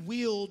do we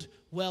wield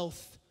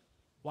wealth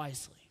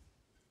wisely?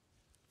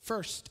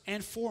 First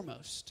and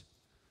foremost,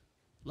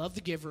 love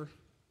the giver,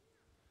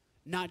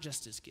 not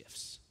just his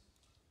gifts.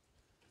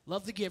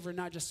 Love the giver,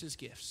 not just his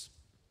gifts.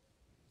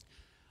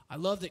 I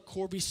love that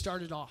Corby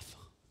started off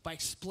by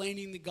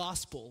explaining the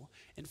gospel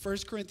in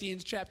 1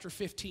 Corinthians chapter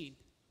 15.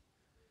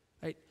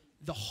 Right?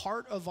 The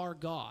heart of our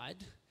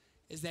God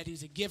is that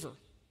he's a giver.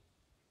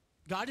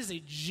 God is a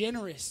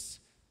generous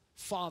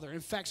Father.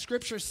 In fact,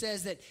 Scripture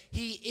says that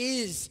he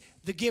is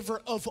the giver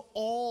of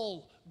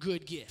all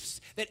good gifts.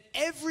 That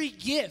every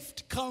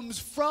gift comes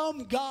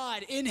from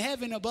God in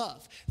heaven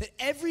above. That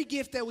every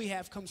gift that we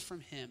have comes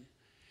from him.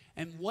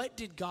 And what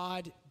did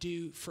God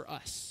do for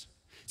us?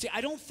 See,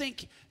 I don't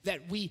think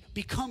that we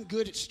become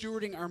good at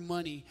stewarding our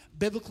money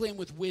biblically and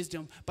with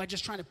wisdom by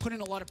just trying to put in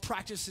a lot of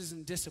practices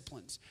and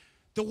disciplines.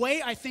 The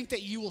way I think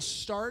that you will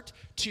start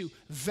to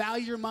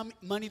value your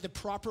money the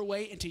proper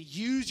way and to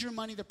use your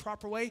money the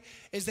proper way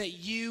is that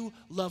you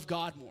love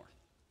God more.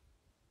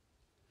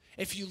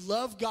 If you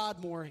love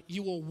God more,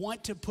 you will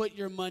want to put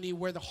your money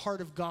where the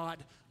heart of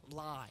God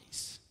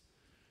lies.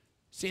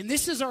 See, and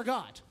this is our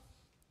God.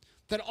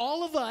 That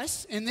all of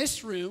us in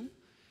this room,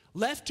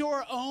 left to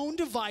our own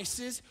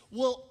devices,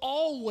 will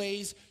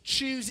always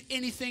choose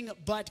anything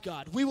but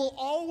God. We will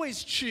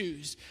always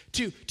choose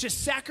to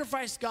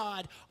sacrifice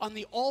God on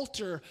the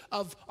altar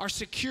of our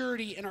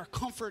security and our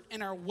comfort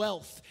and our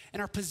wealth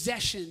and our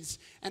possessions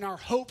and our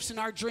hopes and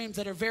our dreams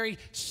that are very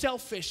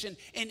selfish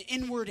and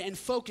inward and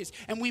focused.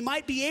 And we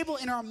might be able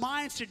in our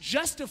minds to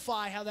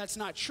justify how that's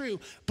not true,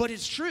 but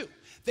it's true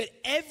that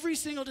every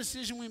single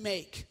decision we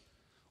make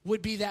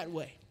would be that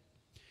way.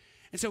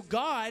 And so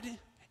God,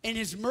 in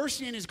his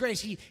mercy and his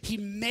grace, he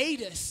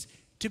made us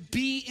to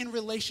be in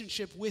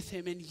relationship with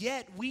him. And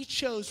yet we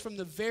chose from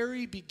the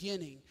very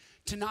beginning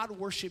to not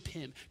worship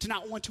him, to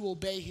not want to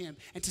obey him,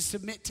 and to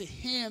submit to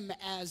him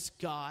as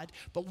God.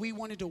 But we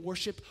wanted to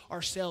worship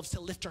ourselves,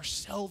 to lift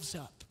ourselves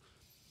up.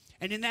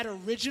 And in that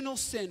original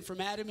sin from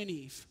Adam and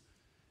Eve,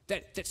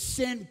 that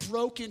sin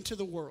broke into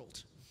the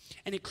world.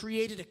 And it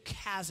created a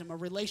chasm, a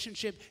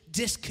relationship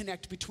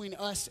disconnect between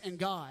us and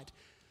God.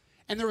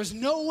 And there was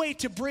no way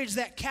to bridge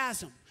that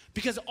chasm.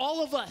 Because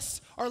all of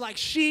us are like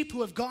sheep who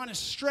have gone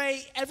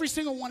astray. Every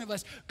single one of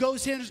us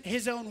goes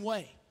his own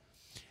way.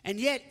 And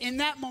yet, in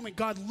that moment,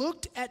 God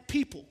looked at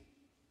people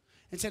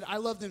and said, I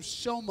love them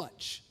so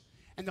much.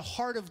 And the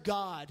heart of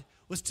God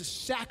was to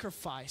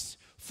sacrifice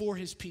for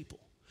his people.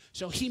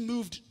 So he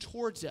moved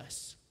towards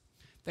us.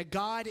 That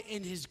God,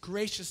 in his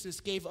graciousness,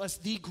 gave us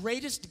the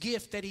greatest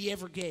gift that he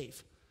ever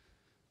gave.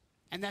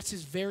 And that's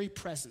his very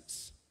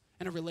presence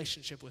and a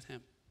relationship with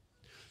him.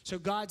 So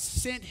God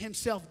sent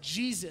himself,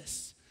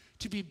 Jesus,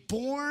 to be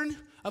born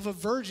of a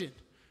virgin.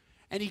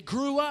 And he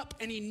grew up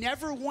and he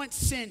never once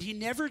sinned. He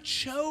never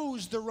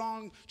chose the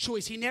wrong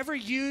choice. He never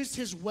used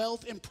his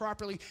wealth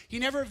improperly. He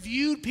never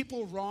viewed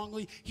people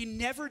wrongly. He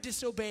never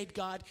disobeyed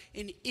God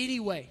in any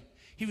way.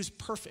 He was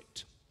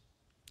perfect.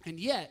 And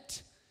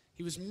yet,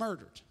 he was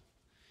murdered.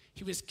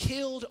 He was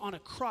killed on a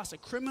cross, a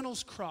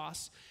criminal's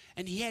cross,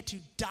 and he had to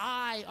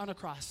die on a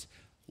cross.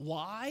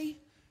 Why?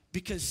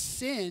 Because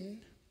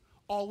sin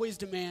always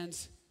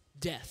demands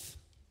death.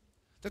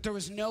 That there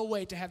was no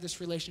way to have this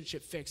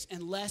relationship fixed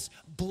unless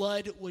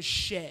blood was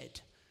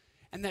shed.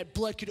 And that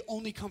blood could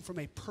only come from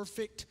a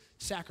perfect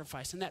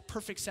sacrifice. And that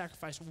perfect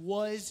sacrifice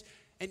was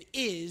and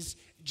is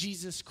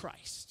Jesus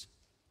Christ.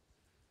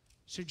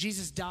 So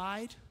Jesus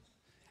died,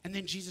 and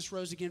then Jesus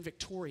rose again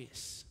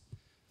victorious.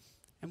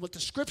 And what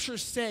the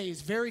scriptures say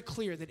is very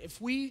clear, that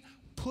if we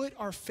put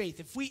our faith,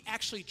 if we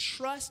actually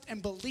trust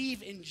and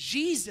believe in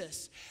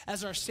Jesus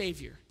as our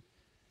Savior,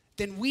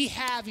 then we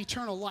have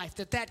eternal life.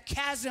 That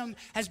chasm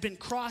has been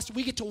crossed.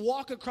 We get to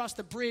walk across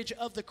the bridge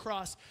of the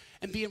cross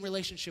and be in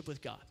relationship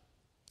with God.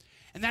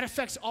 And that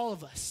affects all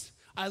of us.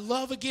 I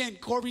love, again,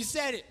 Corby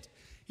said it.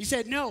 He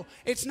said, no,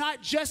 it's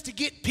not just to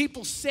get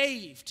people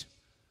saved,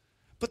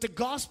 but the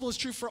gospel is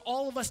true for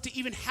all of us, to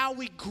even how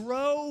we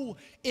grow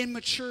in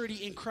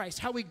maturity in Christ,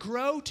 how we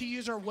grow to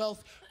use our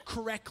wealth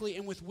correctly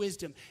and with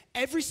wisdom.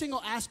 Every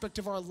single aspect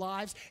of our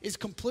lives is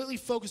completely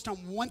focused on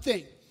one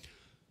thing: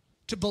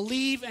 to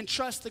believe and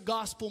trust the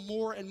gospel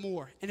more and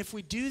more. And if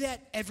we do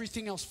that,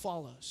 everything else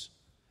follows.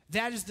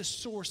 That is the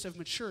source of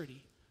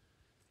maturity.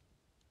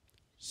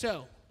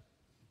 So,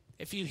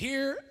 if you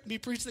hear me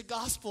preach the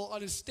gospel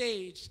on a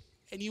stage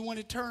and you want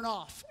to turn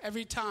off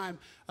every time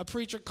a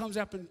preacher comes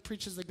up and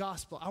preaches the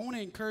gospel, I want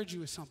to encourage you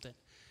with something.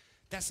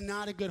 That's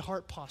not a good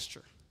heart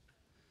posture.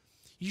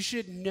 You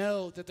should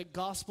know that the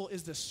gospel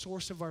is the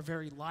source of our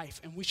very life,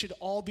 and we should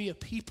all be a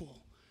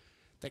people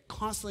that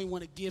constantly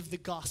want to give the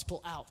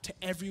gospel out to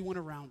everyone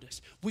around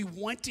us. We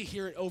want to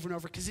hear it over and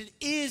over because it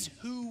is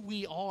who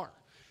we are.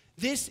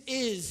 This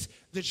is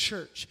the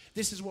church.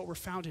 This is what we're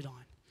founded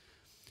on.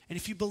 And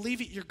if you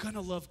believe it, you're going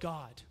to love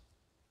God,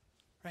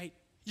 right?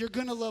 You're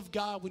going to love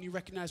God when you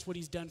recognize what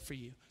he's done for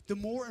you. The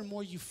more and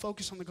more you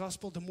focus on the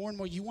gospel, the more and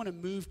more you want to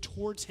move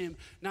towards him,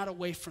 not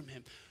away from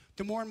him.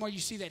 The more and more you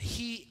see that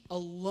he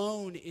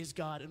alone is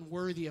God and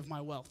worthy of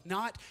my wealth.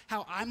 Not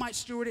how I might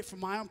steward it for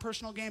my own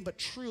personal gain, but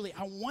truly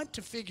I want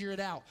to figure it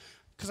out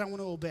because I want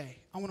to obey.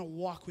 I want to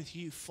walk with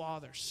you,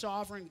 Father,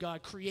 sovereign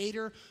God,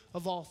 creator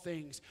of all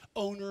things,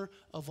 owner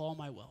of all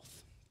my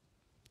wealth.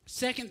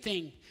 Second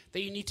thing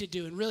that you need to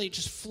do, and really it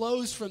just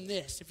flows from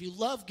this: if you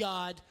love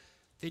God,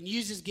 then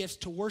use his gifts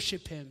to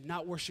worship him,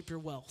 not worship your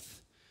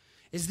wealth,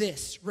 is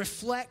this: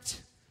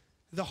 reflect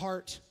the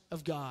heart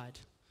of God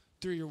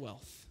through your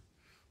wealth.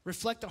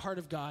 Reflect the heart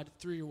of God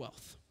through your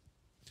wealth.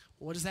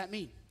 What does that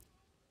mean?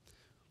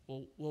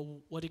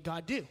 Well, what did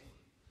God do?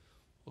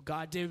 Well,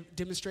 God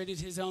demonstrated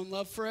his own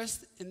love for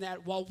us in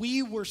that while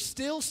we were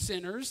still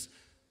sinners,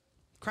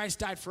 Christ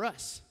died for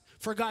us.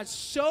 For God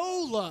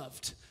so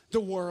loved the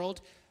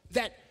world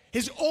that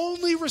his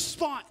only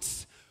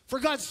response, for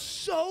God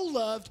so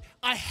loved,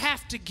 I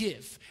have to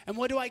give. And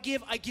what do I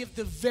give? I give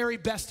the very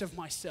best of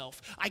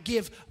myself. I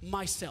give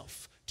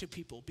myself to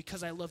people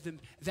because I love them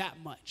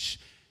that much.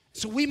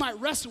 So we might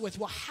wrestle with,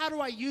 well, how do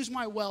I use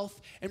my wealth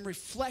in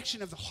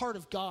reflection of the heart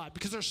of God?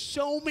 Because there's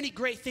so many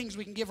great things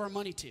we can give our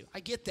money to.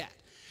 I get that.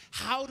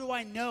 How do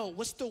I know?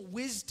 What's the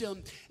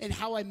wisdom in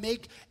how I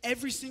make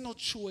every single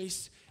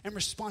choice in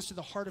response to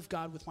the heart of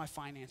God with my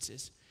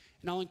finances?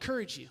 And I'll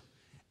encourage you,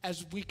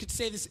 as we could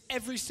say this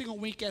every single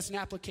week as an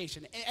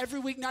application. Every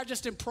week, not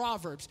just in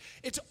Proverbs.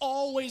 It's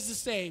always the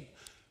same.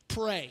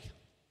 Pray.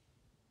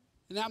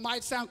 And that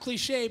might sound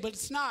cliche, but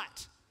it's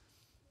not.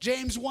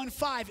 James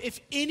 1:5,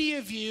 if any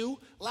of you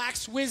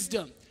lacks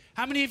wisdom.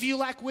 How many of you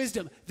lack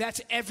wisdom?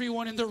 That's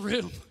everyone in the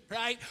room,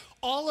 right?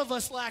 All of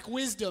us lack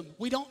wisdom.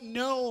 We don't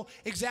know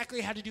exactly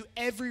how to do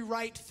every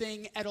right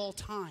thing at all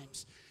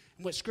times.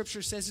 And what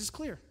Scripture says is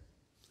clear.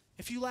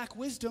 If you lack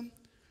wisdom,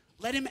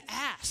 let him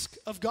ask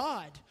of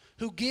God,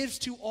 who gives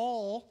to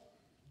all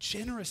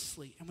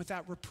generously and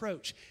without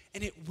reproach,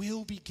 and it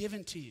will be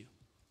given to you.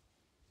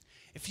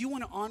 If you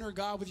want to honor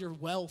God with your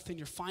wealth and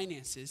your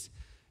finances,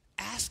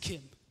 ask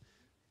him,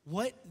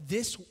 what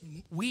this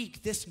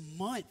week, this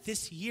month,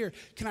 this year,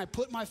 can I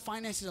put my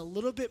finances a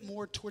little bit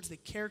more towards the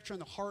character and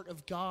the heart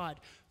of God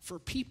for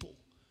people?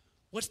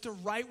 What's the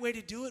right way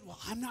to do it? Well,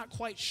 I'm not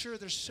quite sure.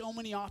 There's so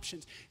many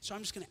options. So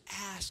I'm just going to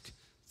ask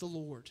the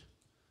Lord,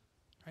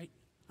 right?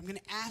 I'm going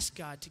to ask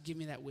God to give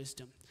me that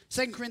wisdom.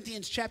 2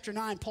 Corinthians chapter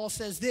 9, Paul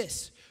says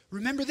this,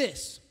 remember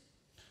this,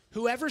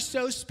 whoever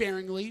sows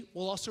sparingly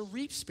will also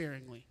reap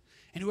sparingly,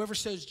 and whoever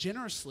sows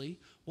generously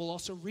will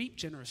also reap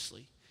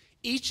generously.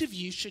 Each of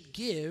you should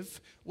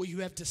give what you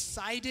have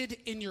decided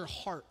in your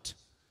heart,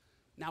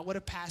 not what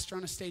a pastor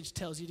on a stage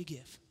tells you to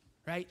give,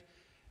 right?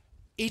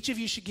 Each of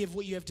you should give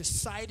what you have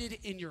decided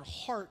in your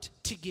heart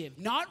to give,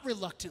 not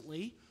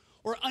reluctantly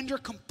or under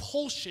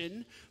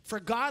compulsion, for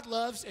God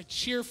loves a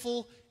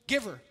cheerful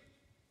giver.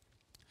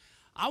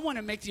 I want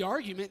to make the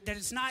argument that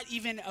it's not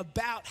even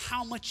about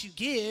how much you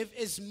give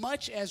as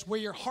much as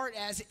where your heart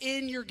is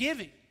in your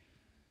giving.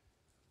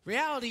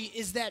 Reality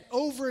is that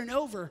over and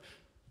over,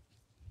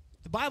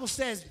 the Bible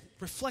says,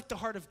 reflect the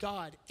heart of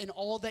God in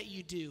all that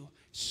you do.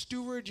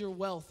 Steward your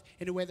wealth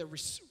in a way that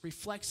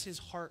reflects his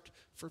heart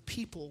for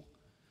people.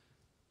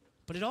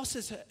 But it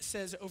also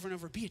says over and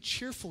over, be a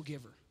cheerful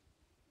giver.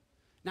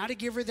 Not a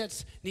giver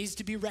that needs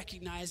to be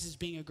recognized as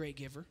being a great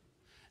giver.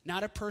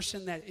 Not a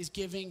person that is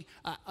giving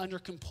under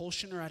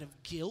compulsion or out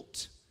of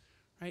guilt,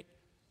 right?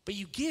 But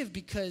you give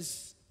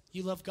because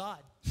you love God.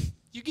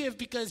 You give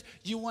because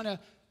you want to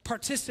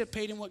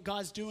participate in what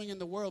God's doing in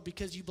the world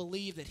because you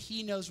believe that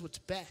he knows what's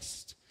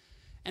best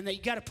and that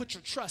you got to put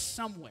your trust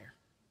somewhere.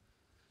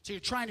 So you're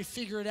trying to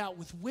figure it out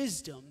with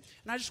wisdom.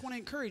 And I just want to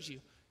encourage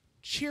you,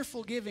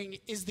 cheerful giving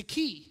is the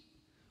key.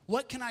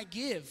 What can I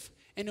give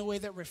in a way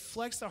that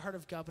reflects the heart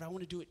of God, but I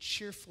want to do it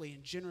cheerfully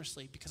and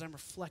generously because I'm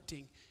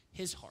reflecting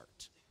his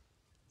heart.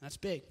 That's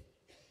big.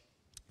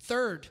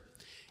 Third,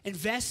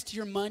 invest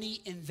your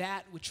money in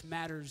that which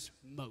matters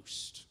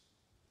most.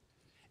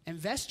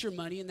 Invest your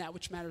money in that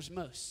which matters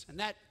most. And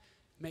that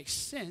makes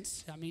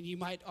sense. I mean, you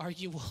might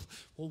argue, well,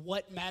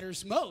 what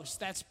matters most?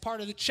 That's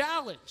part of the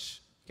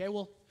challenge. Okay,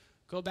 well,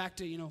 go back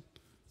to,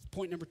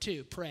 point number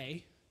 2,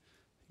 pray.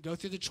 Go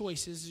through the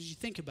choices as you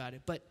think about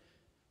it. But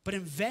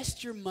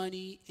invest your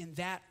money in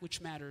that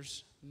which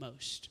matters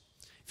most.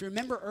 If you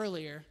remember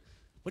earlier,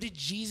 what did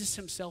Jesus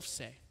himself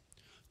say?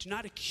 Do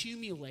not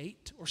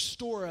accumulate or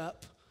store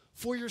up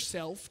for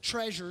yourself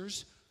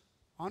treasures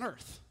on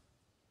earth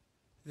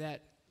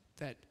that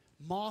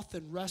moth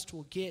and rust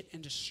will get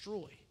and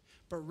destroy,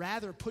 but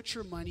rather put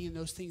your money in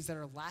those things that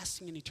are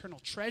lasting and eternal,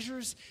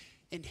 treasures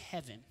in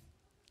heaven.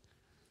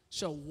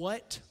 So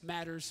what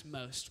matters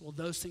most? Well,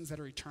 those things that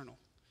are eternal.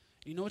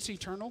 You know what's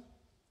eternal?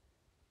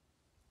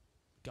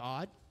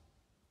 God,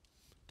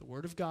 the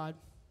Word of God,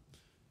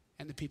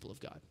 and the people of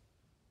God.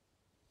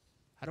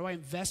 How do I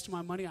invest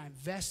my money? I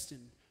invest in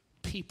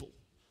people.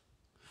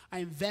 I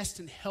invest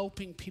in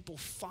helping people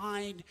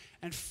find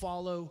and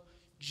follow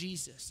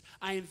Jesus.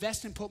 I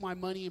invest and put my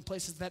money in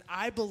places that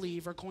I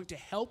believe are going to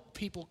help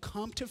people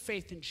come to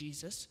faith in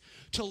Jesus,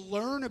 to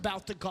learn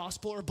about the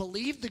gospel or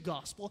believe the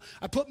gospel.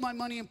 I put my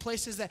money in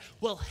places that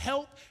will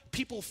help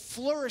people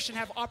flourish and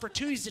have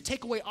opportunities to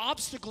take away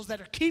obstacles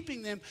that are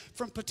keeping them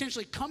from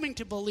potentially coming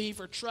to believe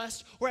or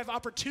trust, or have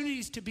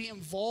opportunities to be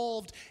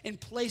involved in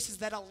places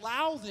that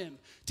allow them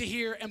to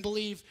hear and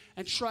believe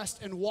and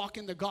trust and walk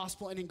in the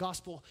gospel and in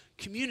gospel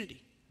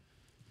community.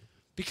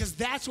 Because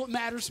that's what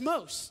matters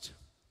most.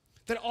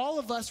 That all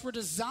of us were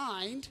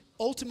designed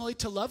ultimately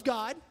to love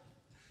God,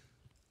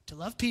 to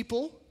love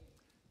people,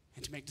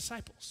 and to make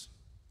disciples.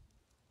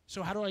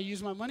 So how do I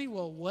use my money?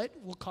 Well, what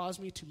will cause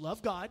me to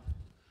love God,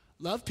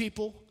 love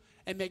people,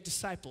 and make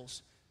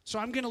disciples? So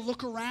I'm going to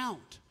look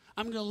around.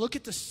 I'm going to look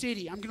at the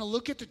city. I'm going to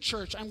look at the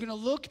church. I'm going to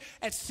look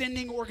at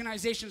sending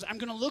organizations. I'm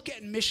going to look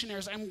at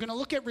missionaries. I'm going to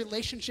look at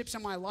relationships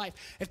in my life.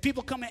 If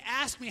people come and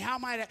ask me how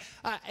might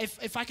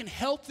if I can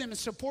help them and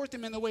support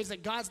them in the ways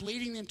that God's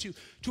leading them to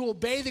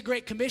obey the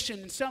Great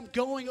Commission, and some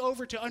going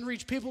over to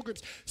unreached people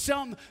groups,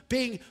 some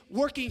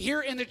working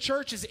here in the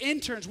church as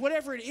interns,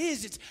 whatever it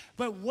is,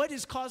 but what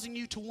is causing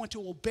you to want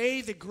to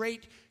obey the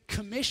Great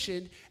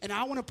Commission? And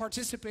I want to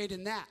participate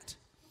in that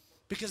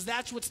because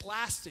that's what's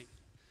lasting.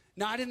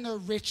 Not in the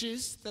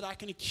riches that I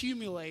can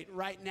accumulate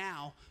right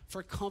now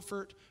for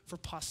comfort, for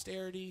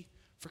posterity,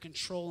 for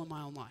control in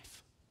my own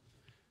life.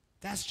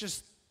 That's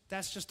just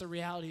the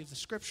reality of the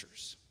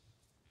scriptures.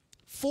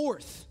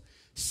 Fourth,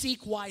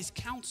 seek wise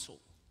counsel.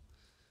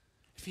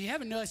 If you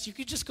haven't noticed, you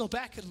could just go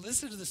back and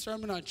listen to the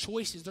sermon on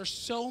choices. There's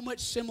so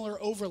much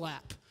similar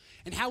overlap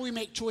in how we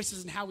make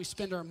choices and how we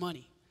spend our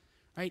money,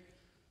 right?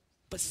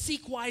 But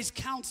seek wise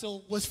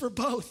counsel was for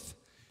both,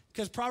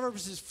 because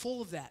Proverbs is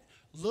full of that.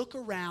 Look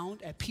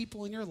around at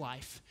people in your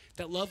life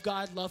that love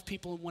God, love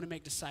people, and want to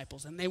make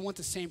disciples, and they want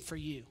the same for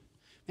you.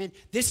 Man,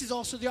 this is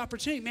also the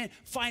opportunity. Man,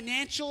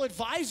 financial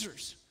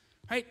advisors,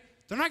 right?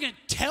 They're not going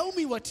to tell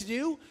me what to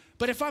do,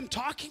 but if I'm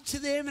talking to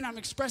them and I'm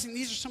expressing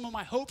these are some of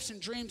my hopes and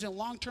dreams and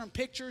long-term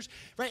pictures,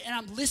 right, and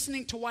I'm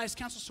listening to wise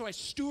counsel so I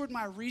steward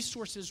my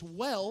resources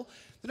well,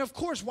 then of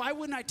course, why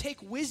wouldn't I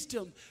take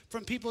wisdom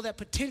from people that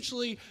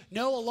potentially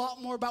know a lot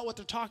more about what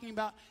they're talking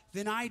about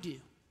than I do?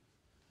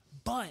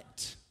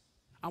 But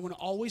I want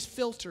to always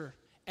filter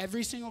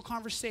every single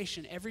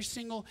conversation, every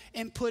single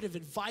input of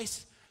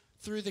advice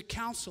through the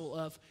counsel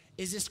of,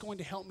 is this going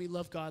to help me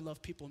love God,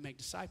 love people, and make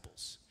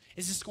disciples?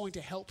 Is this going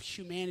to help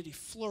humanity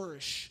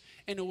flourish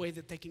in a way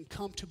that they can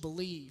come to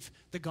believe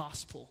the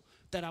gospel?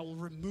 That I will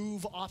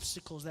remove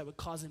obstacles that would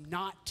cause them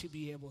not to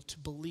be able to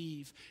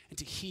believe and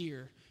to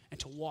hear and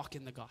to walk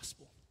in the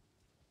gospel.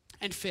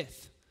 And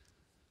fifth,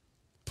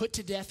 put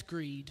to death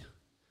greed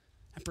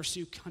and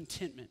pursue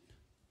contentment.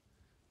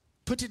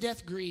 Put to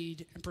death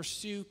greed and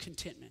pursue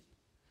contentment.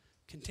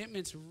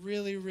 Contentment's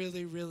really,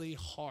 really, really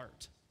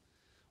hard.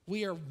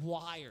 We are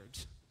wired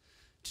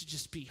to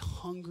just be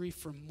hungry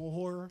for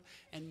more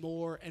and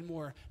more and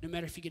more. No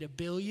matter if you get $1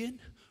 billion,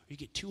 or you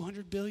get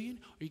 $200 billion,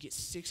 or you get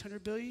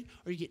 $600 billion,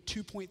 or you get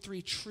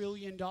 $2.3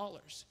 trillion.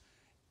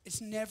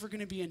 It's never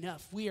going to be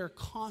enough. We are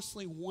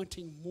constantly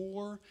wanting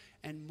more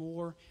and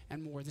more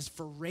and more. This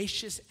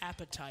voracious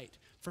appetite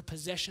for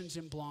possessions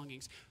and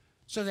belongings.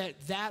 So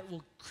that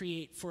will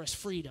create for us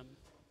freedom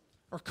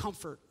or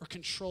comfort or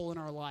control in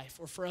our life,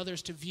 or for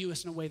others to view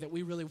us in a way that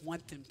we really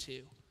want them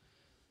to.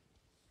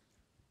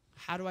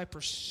 How do I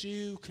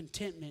pursue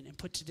contentment and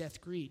put to death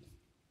greed?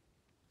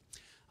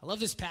 I love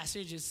this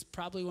passage. It's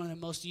probably one of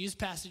the most used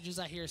passages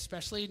I hear,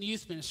 especially in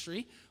youth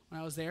ministry when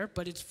I was there,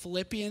 but it's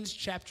Philippians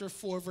chapter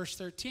 4, verse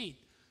 13.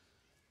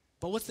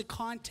 But what's the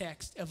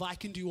context of I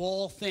can do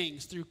all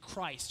things through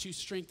Christ who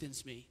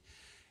strengthens me?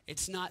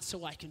 It's not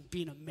so I can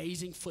be an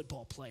amazing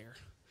football player,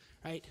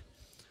 right?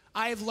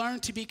 I have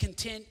learned to be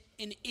content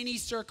in any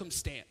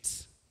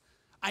circumstance.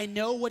 I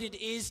know what it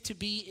is to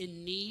be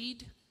in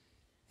need,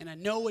 and I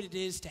know what it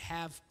is to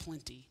have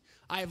plenty.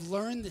 I have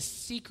learned the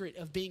secret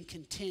of being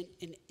content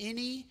in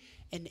any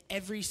and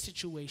every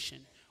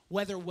situation,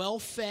 whether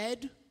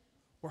well-fed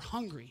or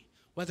hungry,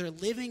 whether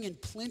living in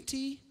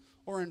plenty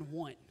or in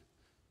want.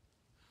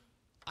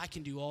 I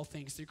can do all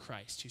things through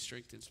Christ who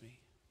strengthens me.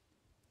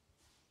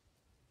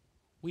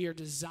 We are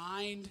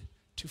designed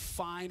to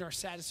find our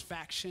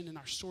satisfaction and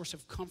our source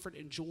of comfort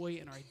and joy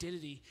and our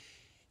identity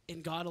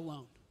in God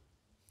alone.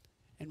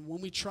 And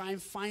when we try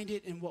and find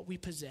it in what we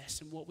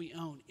possess and what we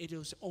own, it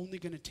is only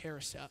going to tear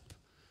us up.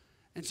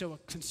 And so a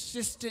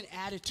consistent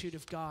attitude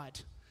of God,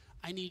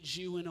 I need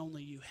you and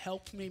only you.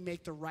 Help me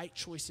make the right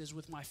choices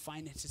with my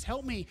finances.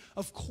 Help me,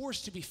 of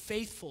course, to be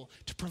faithful,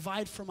 to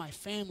provide for my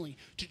family,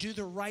 to do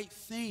the right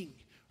thing.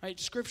 Right?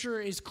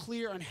 Scripture is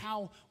clear on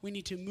how we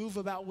need to move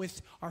about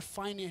with our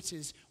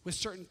finances, with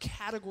certain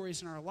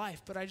categories in our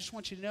life. But I just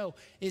want you to know,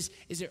 is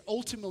it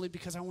ultimately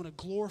because I want to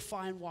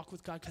glorify and walk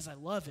with God because I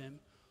love him?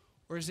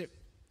 Or is it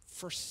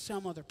for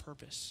some other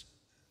purpose?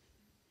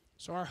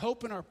 So our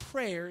hope and our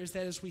prayer is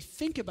that as we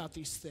think about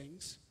these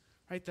things,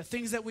 right, the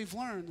things that we've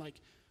learned, like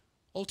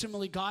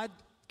ultimately God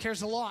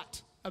cares a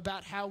lot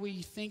about how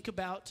we think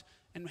about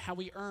and how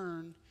we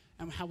earn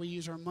and how we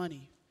use our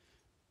money.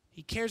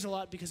 He cares a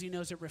lot because he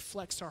knows it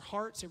reflects our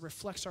hearts, it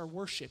reflects our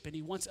worship, and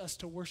he wants us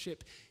to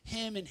worship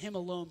him and him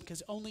alone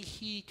because only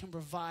he can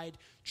provide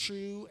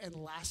true and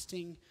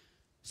lasting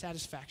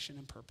satisfaction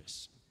and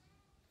purpose.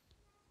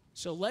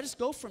 So let us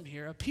go from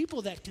here, a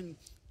people that can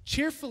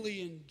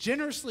cheerfully and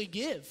generously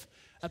give,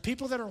 a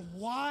people that are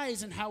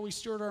wise in how we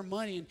steward our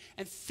money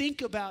and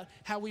think about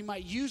how we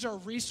might use our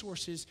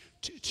resources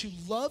to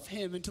love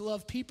him and to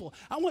love people.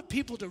 I want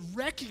people to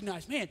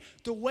recognize, man,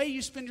 the way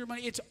you spend your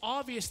money, it's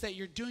obvious that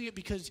you're doing it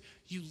because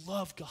you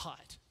love God.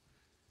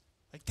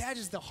 Like that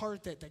is the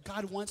heart that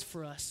God wants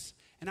for us.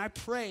 And I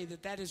pray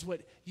that that is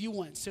what you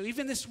want. So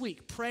even this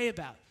week, pray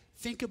about it,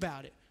 think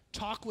about it.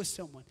 Talk with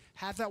someone,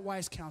 have that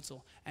wise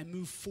counsel, and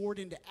move forward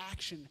into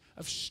action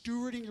of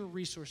stewarding your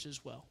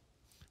resources well.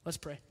 Let's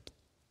pray.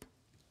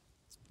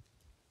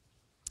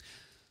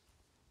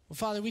 Well,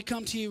 Father, we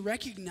come to you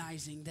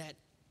recognizing that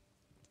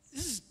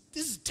this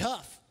is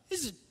tough.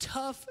 This is a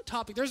tough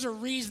topic. There's a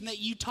reason that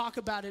you talk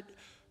about it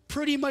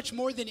pretty much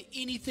more than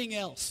anything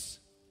else.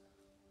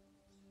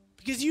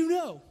 Because you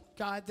know,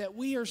 God, that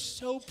we are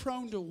so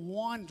prone to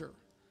wander.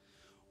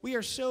 We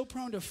are so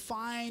prone to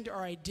find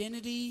our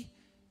identity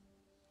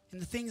in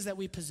the things that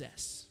we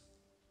possess.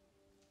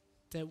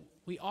 That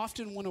we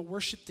often want to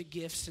worship the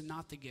gifts and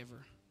not the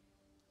giver.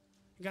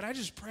 God, I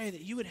just pray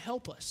that you would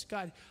help us.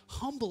 God,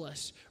 humble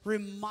us.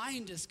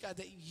 Remind us, God,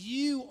 that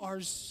you are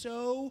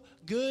so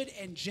good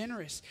and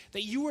generous.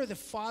 That you are the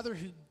Father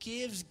who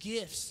gives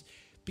gifts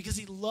because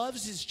he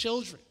loves his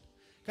children.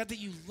 God, that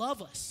you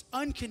love us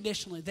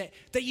unconditionally.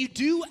 That you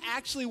do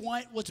actually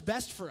want what's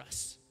best for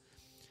us.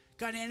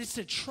 God, and it's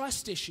a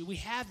trust issue. We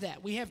have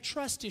that. We have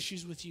trust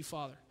issues with you,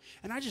 Father.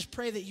 And I just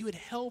pray that you would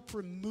help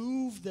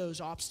remove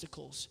those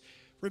obstacles.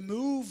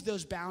 Remove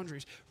those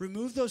boundaries.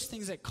 Remove those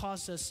things that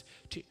cause us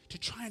to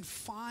try and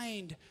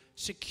find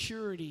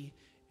security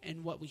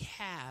in what we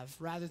have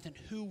rather than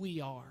who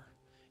we are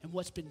and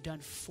what's been done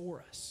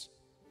for us.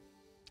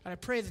 And I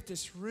pray that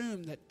this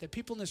room, that the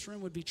people in this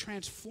room would be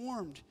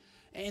transformed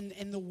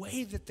in the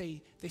way that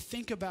they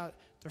think about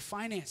their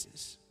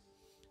finances.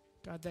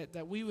 God,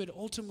 that we would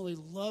ultimately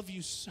love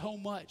you so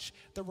much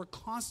that we're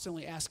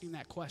constantly asking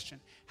that question.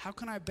 How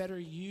can I better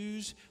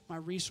use my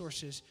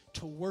resources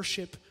to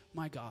worship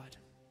my God?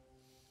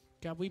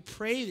 God, we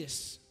pray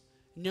this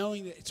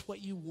knowing that it's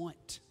what you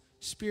want.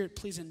 Spirit,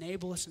 please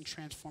enable us and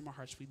transform our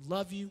hearts. We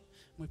love you,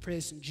 and we pray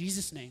this in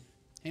Jesus' name.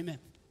 Amen.